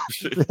that. Yeah.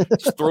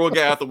 Just throw a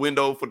guy out the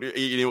window for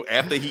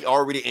after he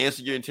already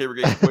answered your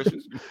interrogation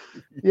questions.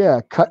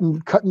 Yeah,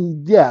 cutting.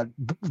 Yeah,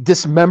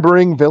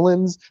 dismembering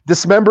villains,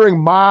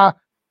 dismembering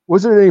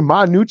was her name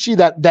Ma Nucci,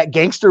 that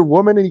gangster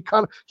woman, and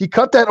he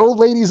cut that old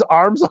lady's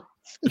arms off.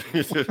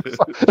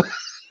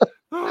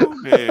 Oh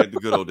man, the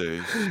good old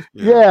days.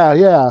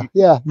 Yeah.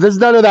 There's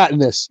none of that in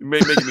this.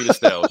 Making me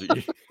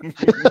nostalgic.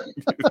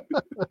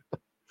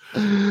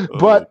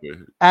 But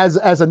as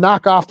a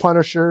knockoff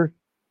Punisher,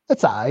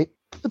 it's all right.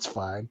 It's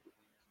fine.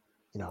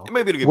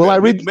 Maybe it'll get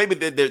better. Maybe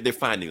they're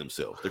finding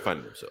themselves.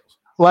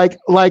 Like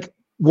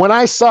when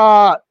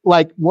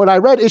I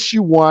read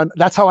issue 1,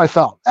 that's how I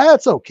felt.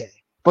 That's okay.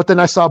 But then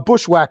I saw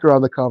Bushwhacker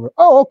on the cover.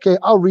 Oh, okay,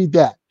 I'll read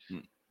that.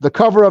 The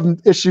cover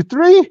of issue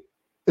 3,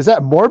 is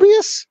that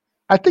Morbius?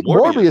 I think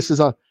Morbius is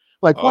on.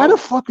 Like, why the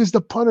fuck is the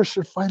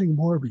Punisher fighting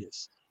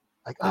Morbius?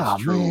 Like,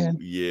 man.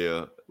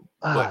 Yeah.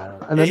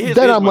 And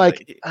then I'm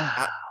like,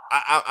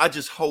 I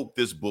just hope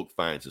this book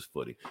finds its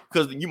footing,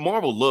 because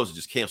Marvel loves to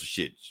just cancel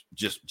shit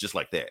just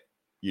like that,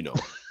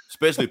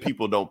 especially if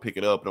people don't pick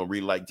it up and don't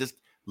really just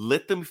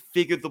let them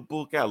figure the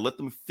book out. Let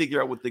them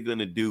figure out what they're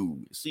gonna do.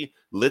 See,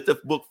 let the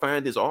book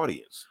find its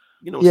audience.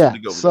 Yeah.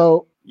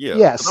 So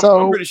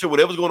I'm pretty sure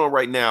whatever's going on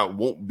right now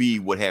won't be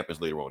what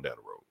happens later on down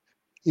the road.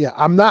 Yeah,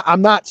 I'm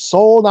not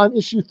sold on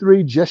issue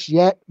 3 just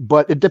yet,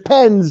 but it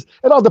depends.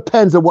 It all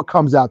depends on what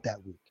comes out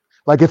that week.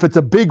 Like if it's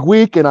a big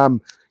week and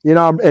I'm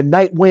and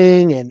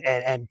Nightwing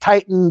and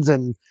Titans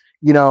and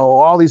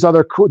all these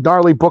other cool,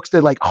 gnarly books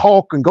that like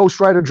Hulk and Ghost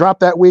Rider drop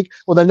that week,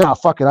 well then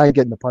fuck it, I ain't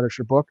getting the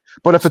Punisher book.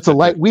 But if it's a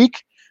light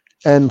week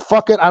and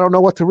fuck it, I don't know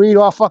what to read.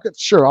 Oh fuck it,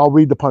 sure, I'll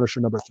read the Punisher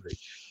number 3.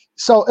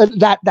 So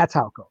that's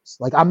how it goes.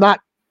 Like I'm not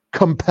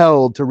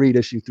compelled to read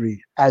issue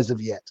 3 as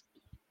of yet.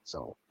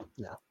 So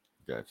yeah.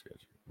 Gotcha.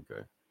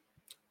 Okay.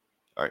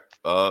 All right.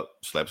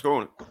 Slap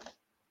score on it.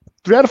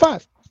 3 out of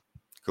 5.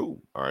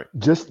 Cool. All right.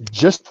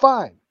 Just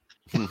fine.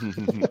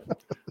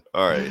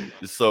 All right.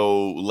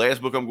 So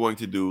last book I'm going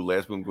to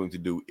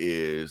do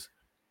is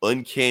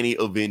Uncanny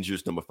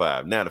Avengers number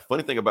 5. Now, the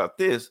funny thing about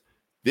this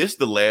is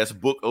the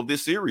last book of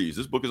this series.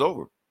 This book is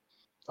over.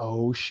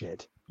 Oh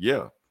shit.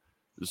 Yeah.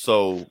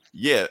 So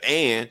yeah,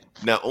 and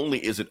not only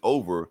is it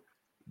over,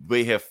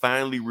 they have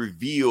finally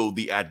revealed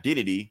the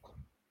identity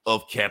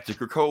of Captain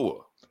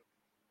Krakoa.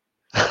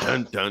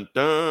 Dun dun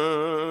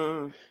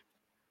dun.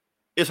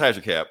 It's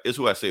Hydra Cap. It's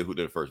who I said who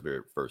did the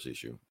very first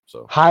issue.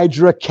 So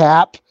Hydra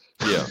Cap.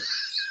 Yeah.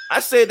 I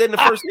said that in the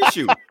first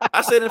issue.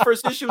 I said in the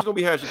first issue it was gonna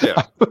be Hydra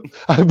Cap.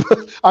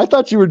 I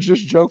thought you were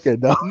just joking.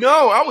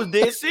 No, I was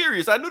dead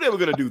serious. I knew they were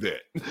gonna do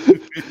that.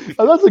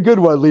 Oh, that's a good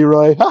one,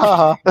 Leroy.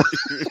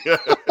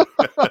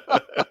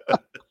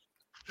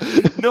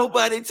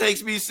 Nobody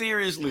takes me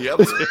seriously.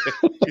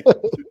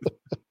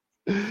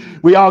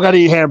 We all got to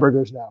eat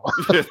hamburgers now.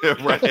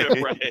 right.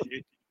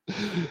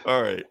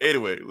 All right.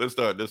 Anyway, let's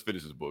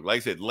finish this book. Like I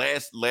said,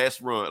 last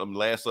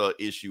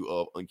issue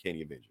of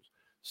Uncanny Avengers.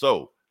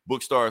 So,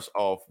 book starts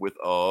off with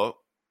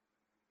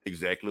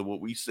exactly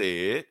what we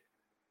said.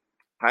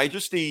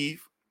 Hydra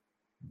Steve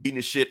beating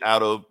the shit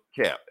out of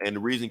Cap, and the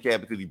reason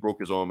Cap because he broke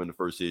his arm in the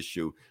first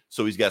issue,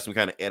 so he's got some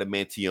kind of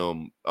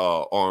adamantium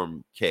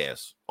arm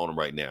cast on him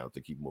right now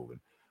to keep moving.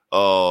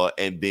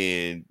 And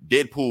then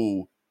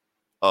Deadpool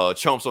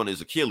chomps on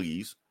his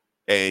Achilles,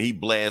 and he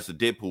blasts the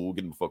Deadpool,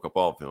 getting the fuck up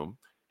off him.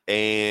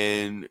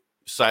 And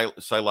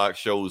Psylocke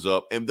shows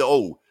up, and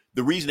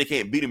the reason they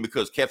can't beat him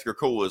because Captain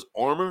Krakoa's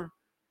armor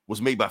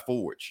was made by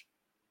Forge,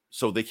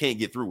 so they can't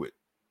get through it.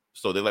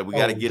 So they're like, we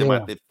got to get him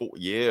out that.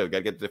 Yeah, got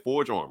to get the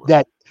Forge armor.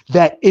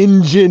 That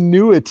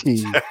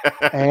ingenuity.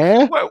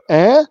 Well,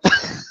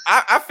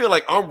 I feel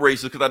like I'm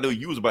racist because I knew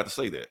you was about to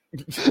say that.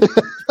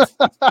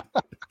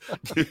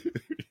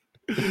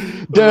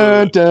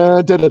 Dun,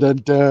 dun, dun, dun,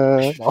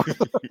 dun.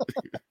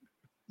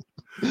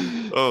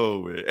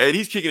 Oh man, and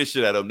he's kicking the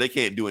shit out of them. They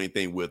can't do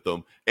anything with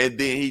them. And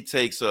then he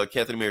takes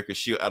Captain America's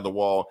shield out of the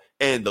wall,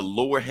 and the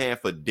lower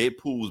half of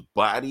Deadpool's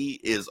body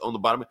is on the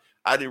bottom.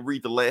 I didn't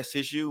read the last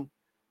issue,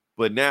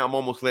 but now I'm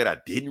almost glad I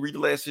didn't read the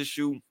last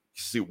issue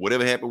see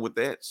whatever happened with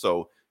that.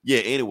 So yeah,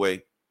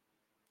 anyway.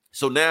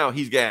 So now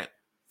he's got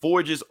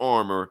Forge's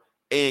armor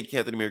and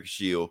Captain America's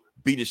shield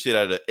beating the shit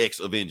out of the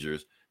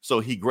ex-Avengers. So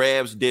he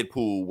grabs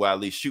Deadpool while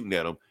he's shooting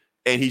at him,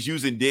 and he's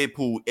using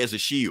Deadpool as a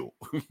shield.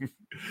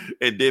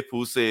 And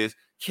Deadpool says,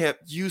 Cap,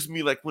 use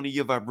me like one of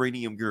your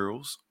vibranium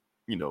girls.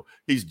 You know,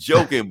 he's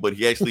joking, but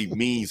he actually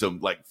means him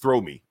like throw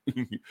me.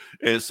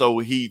 And so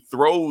he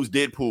throws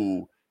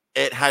Deadpool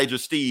at Hydra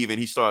Steve, and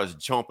he starts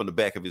chomping the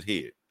back of his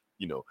head,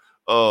 you know.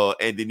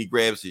 And then he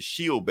grabs his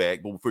shield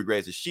back, but before he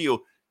grabs his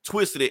shield,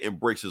 twisted it and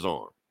breaks his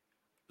arm.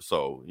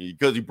 So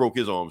because he broke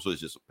his arm, so it's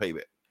just a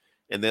payback.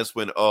 And that's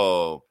when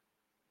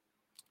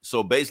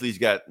so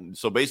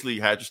basically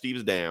Hydra Steve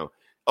is down.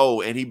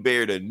 Oh, and he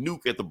buried a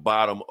nuke at the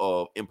bottom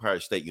of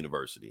Empire State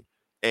University.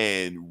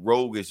 And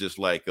Rogue is just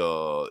like,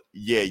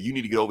 yeah, you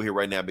need to get over here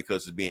right now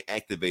because it's being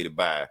activated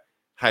by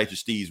Hydra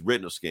Steve's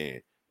retinal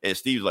scan. And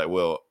Steve's like,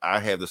 well, I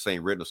have the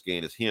same retinal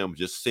scan as him.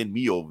 Just send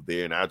me over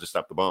there and I'll just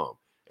stop the bomb.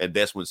 And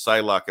that's when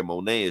Psylocke and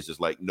Monet is just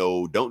like,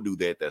 no, don't do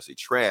that. That's a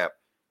trap.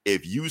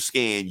 If you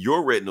scan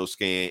your retinal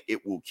scan,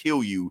 it will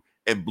kill you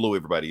and blow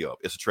everybody up.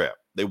 It's a trap.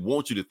 They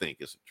want you to think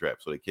it's a trap.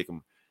 So they kick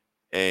him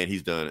and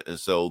he's done. And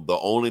so the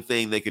only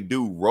thing they can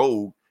do,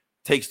 Rogue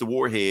takes the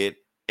warhead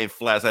and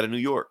flies out of New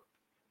York.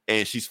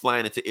 And she's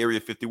flying into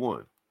Area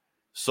 51.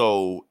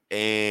 So,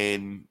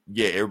 and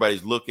yeah,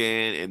 everybody's looking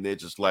and they're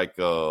just like,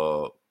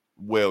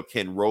 well,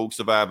 can Rogue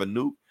survive a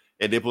nuke?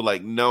 And they were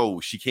like, no,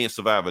 she can't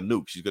survive a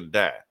nuke. She's going to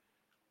die.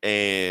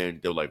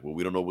 And they're like, well,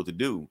 we don't know what to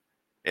do.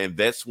 And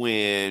that's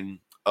when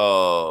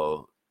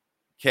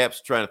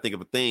Cap's trying to think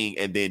of a thing.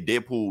 And then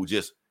Deadpool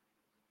just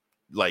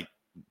like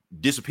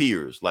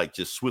disappears, like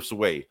just swifts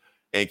away.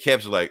 And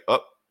Cap's like,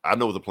 oh, I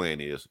know what the plan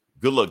is.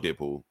 Good luck,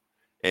 Deadpool.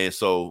 And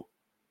so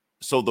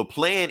the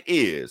plan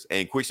is,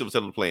 and Quicksilver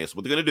telling the plan, so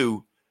what they're going to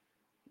do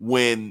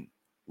when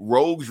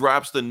Rogue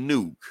drops the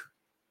nuke,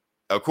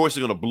 of course,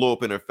 they're going to blow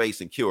up in her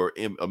face and kill her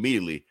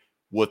immediately.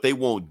 What they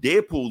want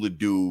Deadpool to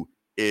do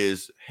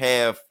is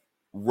have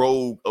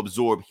Rogue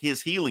absorb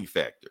his healing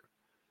factor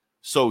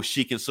so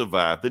she can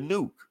survive the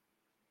nuke.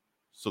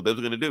 So that's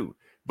what they're going to do.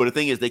 But the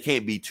thing is, they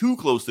can't be too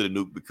close to the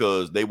nuke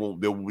because there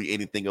won't be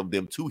anything of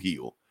them to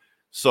heal.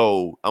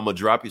 So I'm gonna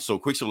drop you. So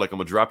Quicksilver, like I'm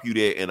gonna drop you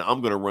there, and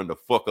I'm gonna run the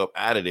fuck up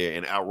out of there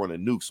and outrun a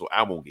nuke, so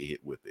I won't get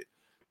hit with it.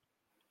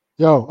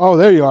 Yo, oh,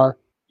 there you are.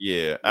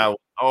 Yeah, I was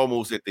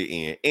almost at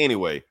the end.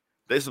 Anyway,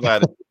 they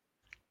survived.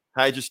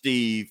 Hydra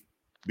Steve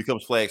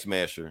becomes Flag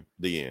Smasher.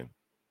 The end.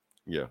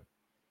 Yeah.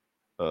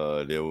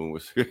 That one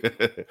was.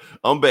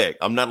 I'm back.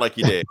 I'm not like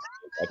your dad.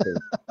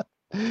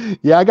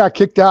 Yeah, I got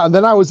kicked out, and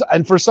then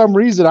and for some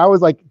reason I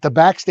was like the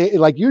backstage.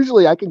 Like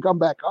usually I can come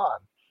back on,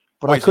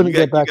 but I couldn't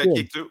get back in.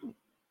 Kicked too?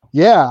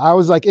 Yeah, I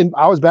was like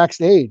I was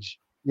backstage.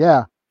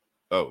 Yeah.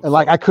 Oh. And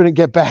like I couldn't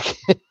get back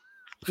in.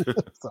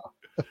 So.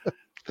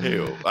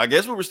 Hell, I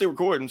guess we were still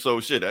recording. So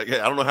shit, I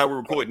don't know how we're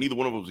recording. Neither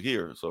one of us was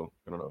here, so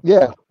I don't know.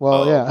 Yeah.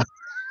 Well, yeah.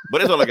 But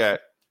that's all I got.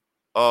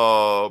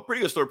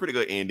 Pretty good story, pretty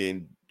good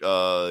ending.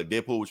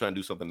 Deadpool was trying to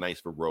do something nice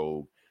for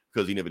Rogue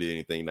because he never did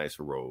anything nice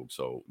for Rogue.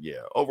 So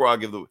yeah, overall, I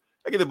give the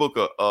book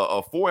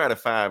a 4 out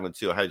of 5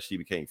 until Hydra Steve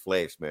became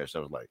Flag Smash. I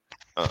was like,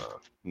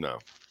 no,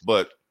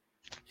 but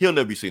he'll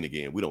never be seen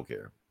again. We don't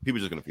care. People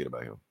are just gonna forget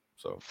about him.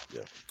 So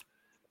yeah.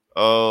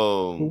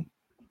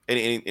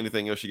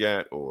 Anything else you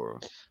got or?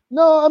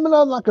 No, I mean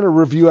I'm not gonna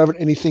review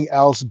anything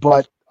else,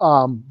 but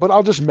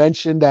I'll just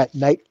mention that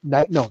night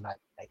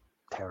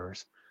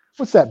terrors.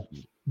 What's that?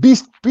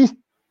 Beast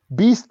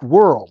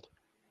World.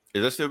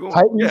 Is that still going?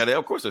 Titans? Yeah,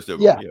 of course they're still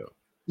going.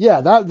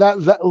 Yeah.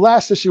 That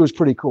last issue was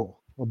pretty cool.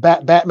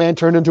 Batman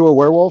turned into a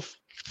werewolf.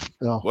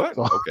 What?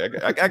 So. Okay,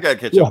 I gotta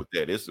catch up with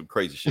that. There's some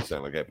crazy shit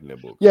sound like happening in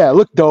that book. Yeah, it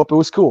looked dope. It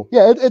was cool.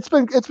 Yeah, it's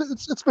been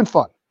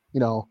fun.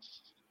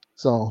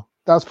 So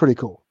that was pretty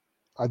cool.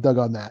 I dug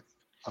on that.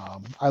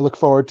 I look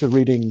forward to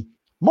reading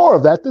more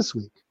of that this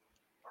week.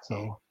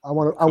 So I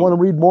want to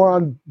read more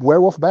on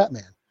Werewolf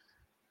Batman.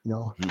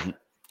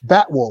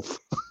 Batwolf.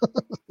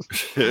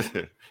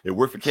 It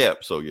worked for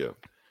Cap. So yeah.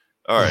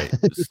 All right.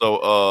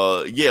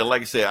 So, yeah,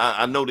 like I said,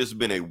 I know this has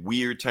been a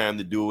weird time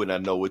to do it. And I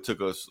know it took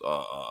us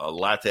a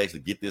lot to actually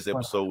get this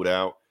episode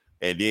out.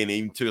 And then it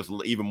even took us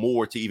even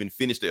more to even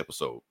finish the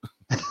episode.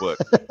 But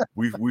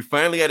we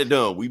finally got it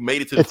done. We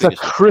made it to the finish.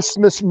 It's a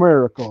Christmas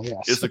miracle.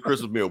 Yes. It's a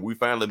Christmas miracle. We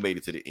finally made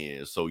it to the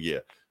end. So, yeah.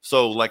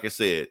 So, like I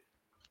said,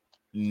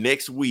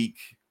 next week,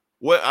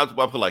 I'll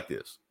put it like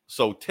this.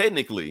 So,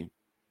 technically,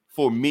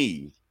 for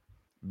me,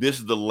 this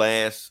is the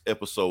last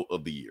episode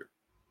of the year.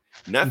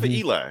 Not for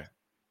Eli.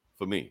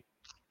 For me.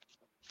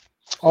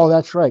 Oh,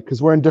 that's right,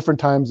 because we're in different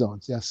time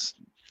zones. Yes.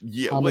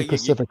 Yeah, I'm in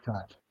Pacific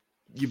time.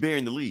 You're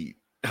bearing the lead.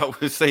 I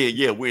was saying,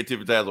 yeah, we're in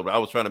different time zones. I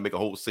was trying to make a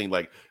whole scene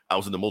like I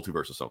was in the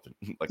multiverse or something.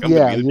 Like I'm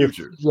in the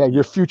future. Yeah,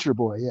 you're future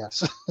boy.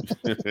 Yes.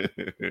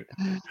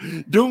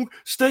 Don't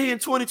stay in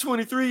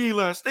 2023,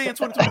 Eli. Stay in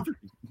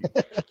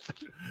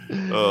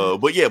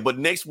 2023. But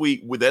next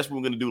week, that's what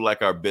we're gonna do.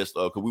 Like our best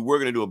of, because we were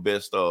gonna do a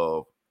best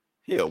of.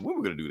 Yeah, when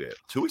were we gonna do that?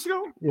 2 weeks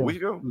ago? Yeah. A week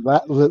ago?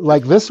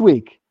 Like this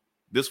week.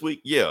 This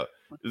week, yeah.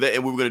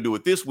 and we were going to do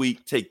it this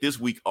week, take this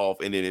week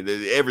off, and then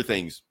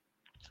everything's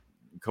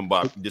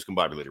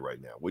discombobulated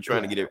right now. We're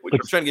trying to get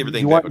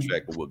everything back on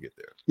track, but we'll get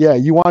there. Yeah,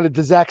 you wanted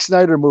the Zack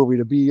Snyder movie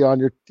to be on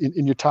your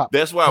in your top.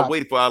 That's why I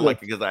waited for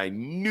because I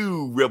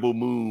knew Rebel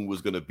Moon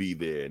was going to be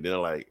there, and then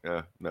I'm like,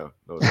 no,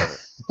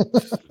 it's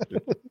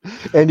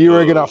not. And you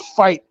were going to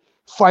fight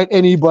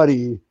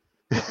anybody.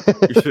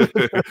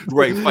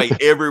 Right,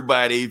 fight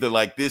everybody. They're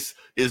like, this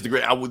is the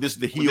great. This is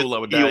the heel I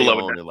would die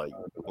on. And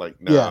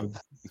like, no. Yeah,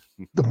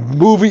 the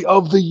movie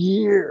of the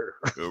year.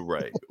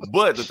 Right,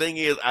 but the thing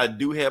is, I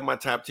do have my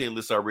top 10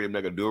 list already. I'm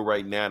not gonna do it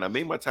right now, and I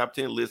made my top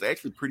 10 list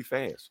actually pretty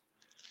fast.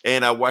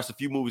 And I watched a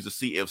few movies to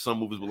see if some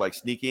movies would like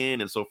sneak in,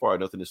 and so far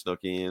nothing has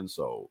snuck in.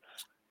 So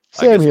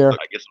same here.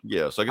 I guess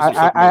yeah. So I guess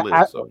I'm my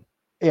list.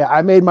 Yeah,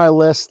 I made my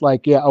list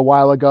a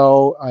while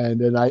ago, and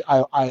then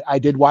I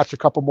did watch a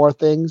couple more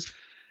things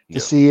to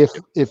see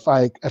if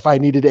I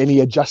needed any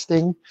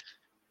adjusting,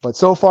 but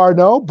so far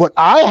no. But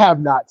I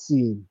have not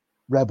seen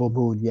Rebel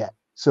Moon yet,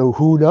 so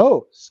who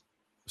knows?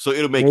 So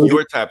it'll make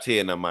your top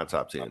 10, not my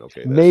top 10.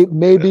 Okay,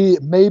 maybe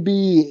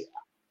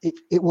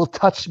it will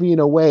touch me in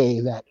a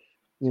way that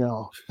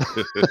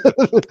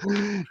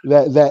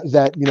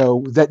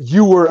that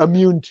you were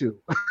immune to.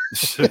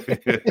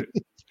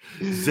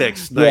 Zack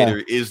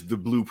Snyder is the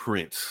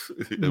blueprint.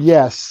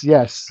 Yes.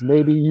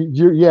 Maybe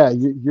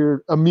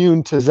you're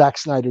immune to Zack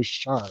Snyder's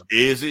charm.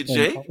 Is it,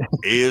 Jay?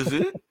 Is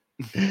it?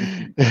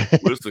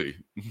 We'll see.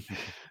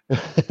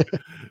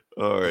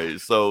 All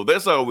right, so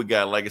that's all we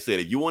got. Like I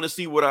said, if you want to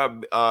see what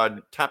our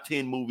top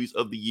 10 movies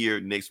of the year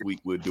next week,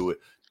 we'll do it.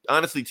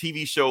 Honestly,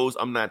 TV shows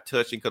I'm not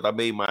touching because I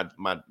made my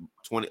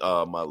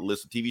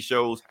list of TV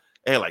shows.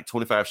 I had like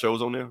 25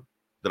 shows on there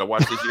that I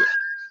watched this year.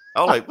 I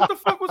was like, what the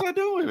fuck was I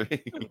doing?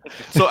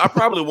 So I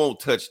probably won't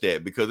touch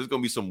that because it's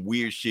gonna be some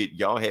weird shit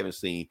y'all haven't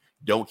seen,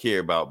 don't care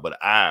about, but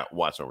I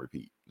watch on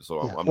repeat.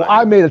 So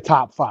I made a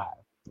top 5.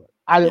 But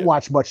I didn't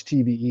watch much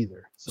TV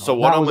either. So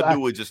what I'm gonna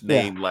do is just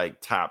name like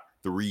top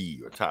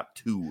 3 or top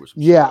 2 or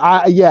something.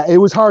 It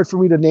was hard for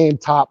me to name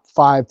top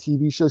 5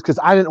 TV shows because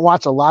I didn't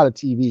watch a lot of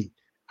TV.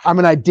 I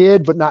mean, I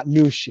did, but not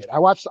new shit. I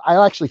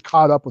actually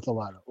caught up with a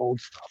lot of old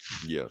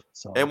stuff. Yeah.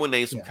 So, and we'll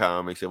name some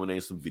comics, and we'll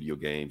name some video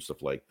games,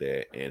 stuff like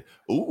that. And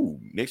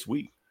next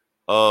week,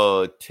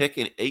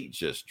 Tekken 8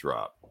 just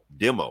dropped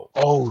demo.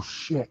 Oh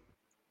shit!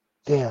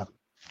 Damn.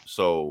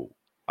 So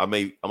I'm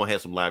gonna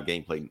have some live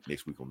gameplay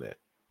next week on that.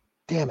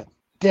 Damn it!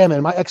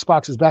 My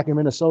Xbox is back in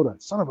Minnesota.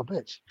 Son of a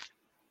bitch.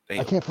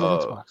 Damn. I can't play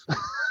Xbox.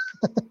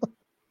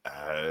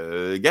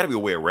 Got to be a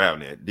way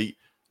around that. Do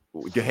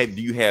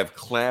you have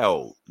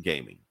cloud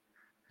gaming?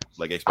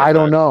 Like Xbox I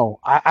don't know.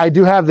 I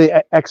do have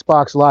the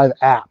Xbox Live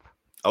app.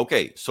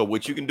 Okay, so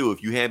what you can do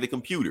if you have a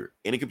computer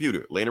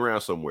laying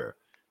around somewhere,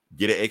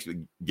 get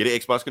an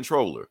Xbox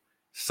controller,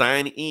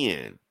 sign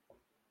in,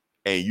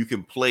 and you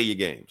can play your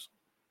games.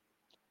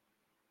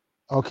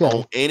 Okay.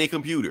 On any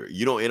computer.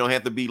 It don't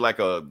have to be like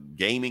a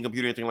gaming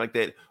computer or anything like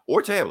that,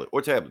 or tablet.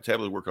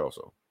 Tablet work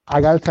also.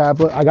 I got a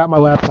tablet. I got my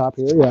laptop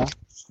here. Yeah.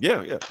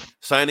 Yeah.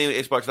 Sign in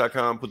at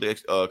Xbox.com, put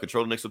the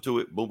controller next to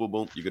it, boom, boom,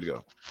 boom, you're good to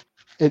go.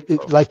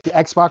 Like the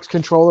Xbox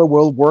controller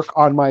will work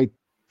on my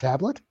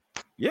tablet?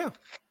 Yeah.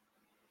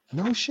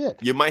 No shit.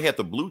 You might have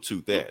to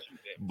Bluetooth that,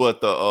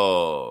 but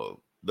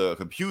the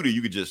computer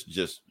you could just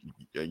USB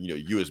it and you're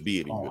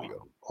good to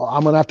go. Well,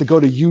 I'm gonna have to go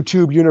to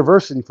YouTube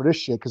University for this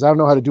shit because I don't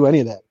know how to do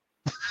any of that.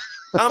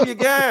 I'm your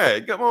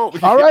guy. Come on.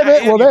 All right,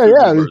 man. Well, there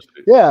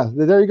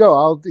you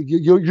go.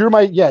 You're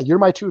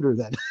my tutor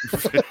then.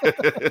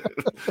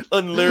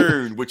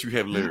 Unlearn what you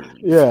have learned.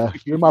 Yeah,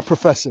 you're my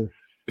professor.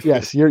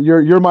 Yes,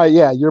 you're my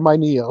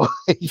Neo.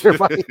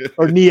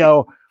 Or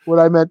Neo. What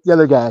I meant, the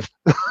other guy.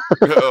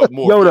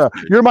 Yoda.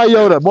 You're my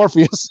Yoda,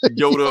 Morpheus.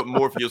 Yoda,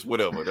 Morpheus,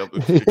 whatever.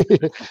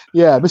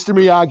 Yeah, Mr.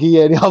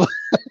 Miyagi and all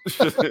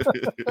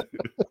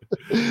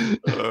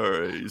All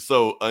right.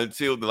 So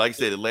until, like I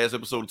said, the last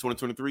episode of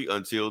 2023,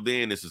 until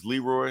then, this is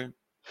Leroy.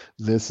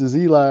 This is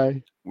Eli.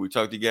 We'll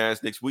talk to you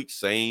guys next week.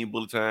 Same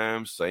bullet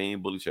time,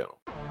 same bullet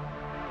channel.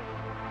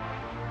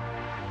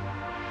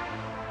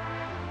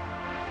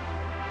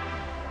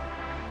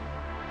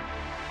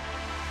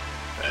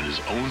 And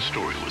his own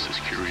story was as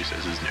curious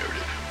as his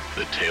narrative.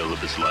 The tale of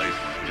his life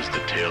is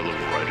the tale of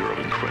a writer of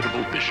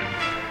incredible vision,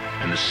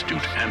 an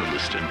astute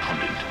analyst and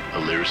pundit,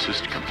 a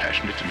lyricist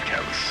compassionate and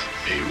callous,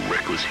 a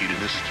reckless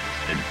hedonist,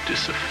 and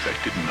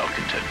disaffected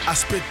malcontent. I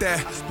spit that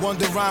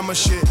Wonderama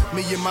shit.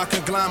 Me and my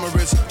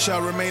conglomerates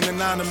shall remain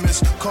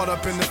anonymous. Caught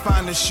up in the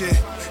finest shit.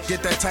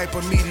 Get that type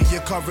of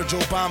media coverage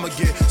Obama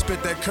get.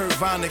 Spit that Kurt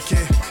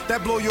Vonnegut.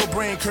 That blow your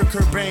brain, Kurt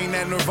Cobain,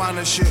 that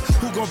Nirvana shit.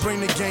 Who gon'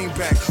 bring the game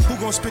back? Who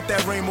gon' spit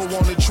that rainbow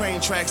on the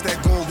train tracks?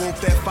 That gold rope,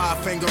 that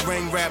 5-finger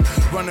ring rap.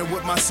 Running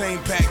with my same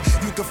pack.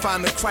 You can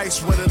find the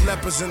Christ where the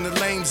lepers and the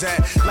lames at.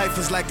 Life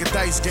is like a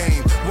dice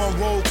game. One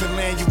roll can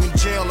land you in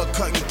jail or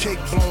cutting cake,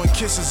 blowing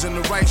kisses in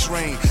the rice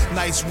rain.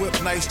 Nice whip,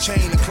 nice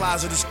chain, a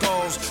closet of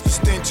skulls. The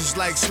stench is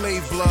like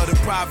slave blood in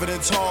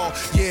Providence Hall.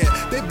 Yeah,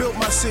 they built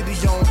my city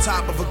on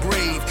top of a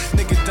grave.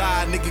 Nigga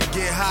die, nigga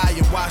get high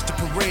and watch the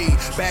parade.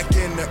 Back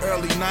in the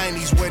early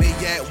 90s, where they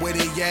at, where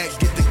they at?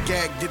 Get the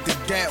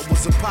gat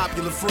was a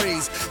popular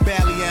phrase.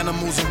 Bally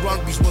animals and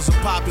rugbies was a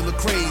popular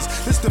craze.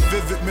 This the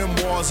vivid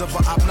memoirs of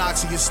an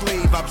obnoxious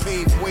slave. I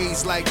paved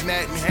ways like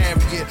Nat and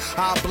Harriet.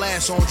 I'll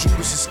blast on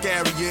Judas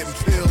Iscariot and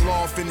peel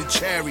off in the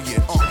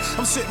chariot.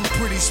 I'm sitting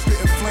pretty,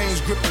 spitting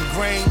flames, gripping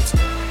grains.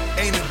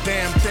 Ain't a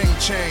damn thing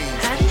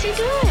changed. How does he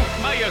do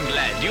it? My young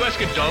lad, do you ask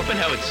a dolphin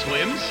how it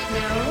swims?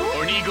 No.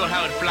 Or an eagle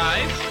how it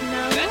flies?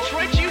 No. That's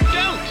right, you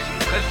don't.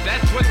 Because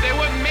that's what they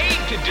were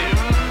made to do.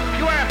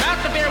 You are about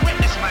to bear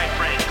witness, my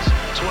friends,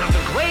 to one of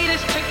the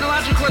greatest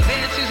technological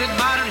advances in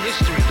modern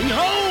history.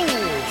 Behold,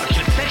 a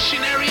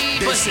confectionery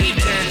They say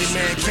behemoth.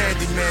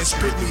 Candyman,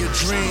 spit me a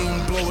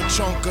dream. Blow a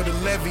chunk of the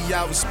levee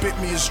out and spit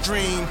me a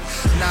stream.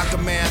 Knock a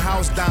man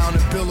house down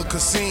and build a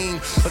casino.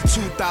 A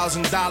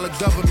 $2,000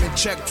 government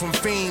check from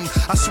Fiend.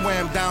 I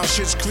swam down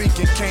Schitt's Creek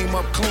and came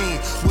up clean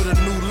with a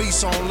new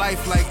lease on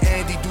life like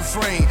Andy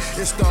Dufresne.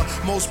 It's the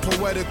most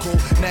poetical,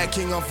 Nat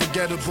King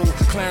unforgettable.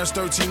 Clarence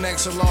 13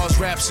 XLR's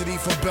Rhapsody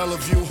from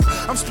Bellevue.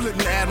 I'm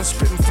splitting atoms,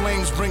 spitting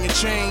flames, bringing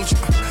change.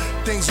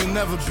 Things will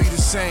never be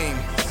the same.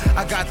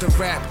 I got the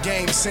rap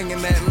game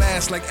singing that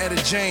last like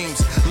Etta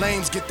James.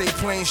 Lames get they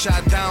plane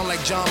shot down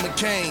like John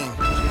McCain.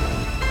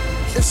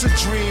 It's a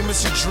dream,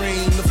 it's a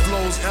dream. The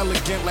flow's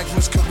elegant like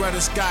Miss Coretta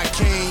Scott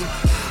King.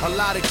 A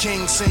lot of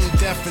kings sing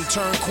deaf and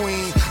turn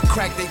queen.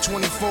 Crack they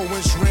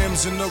 24-inch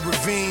rims in the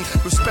ravine.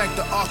 Respect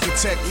the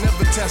architect,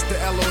 never test the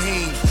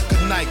Elohim.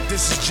 Good night,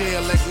 this is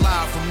JLX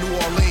live from New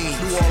Orleans.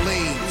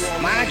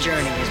 My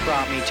journey has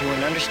brought me to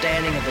an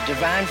understanding of the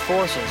divine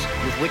forces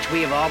with which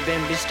we have all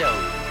been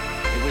bestowed.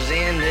 It was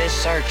in this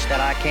search that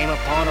I came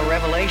upon a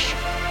revelation,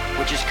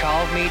 which has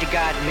called me to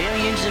guide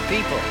millions of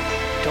people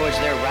towards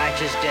their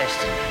righteous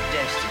destiny.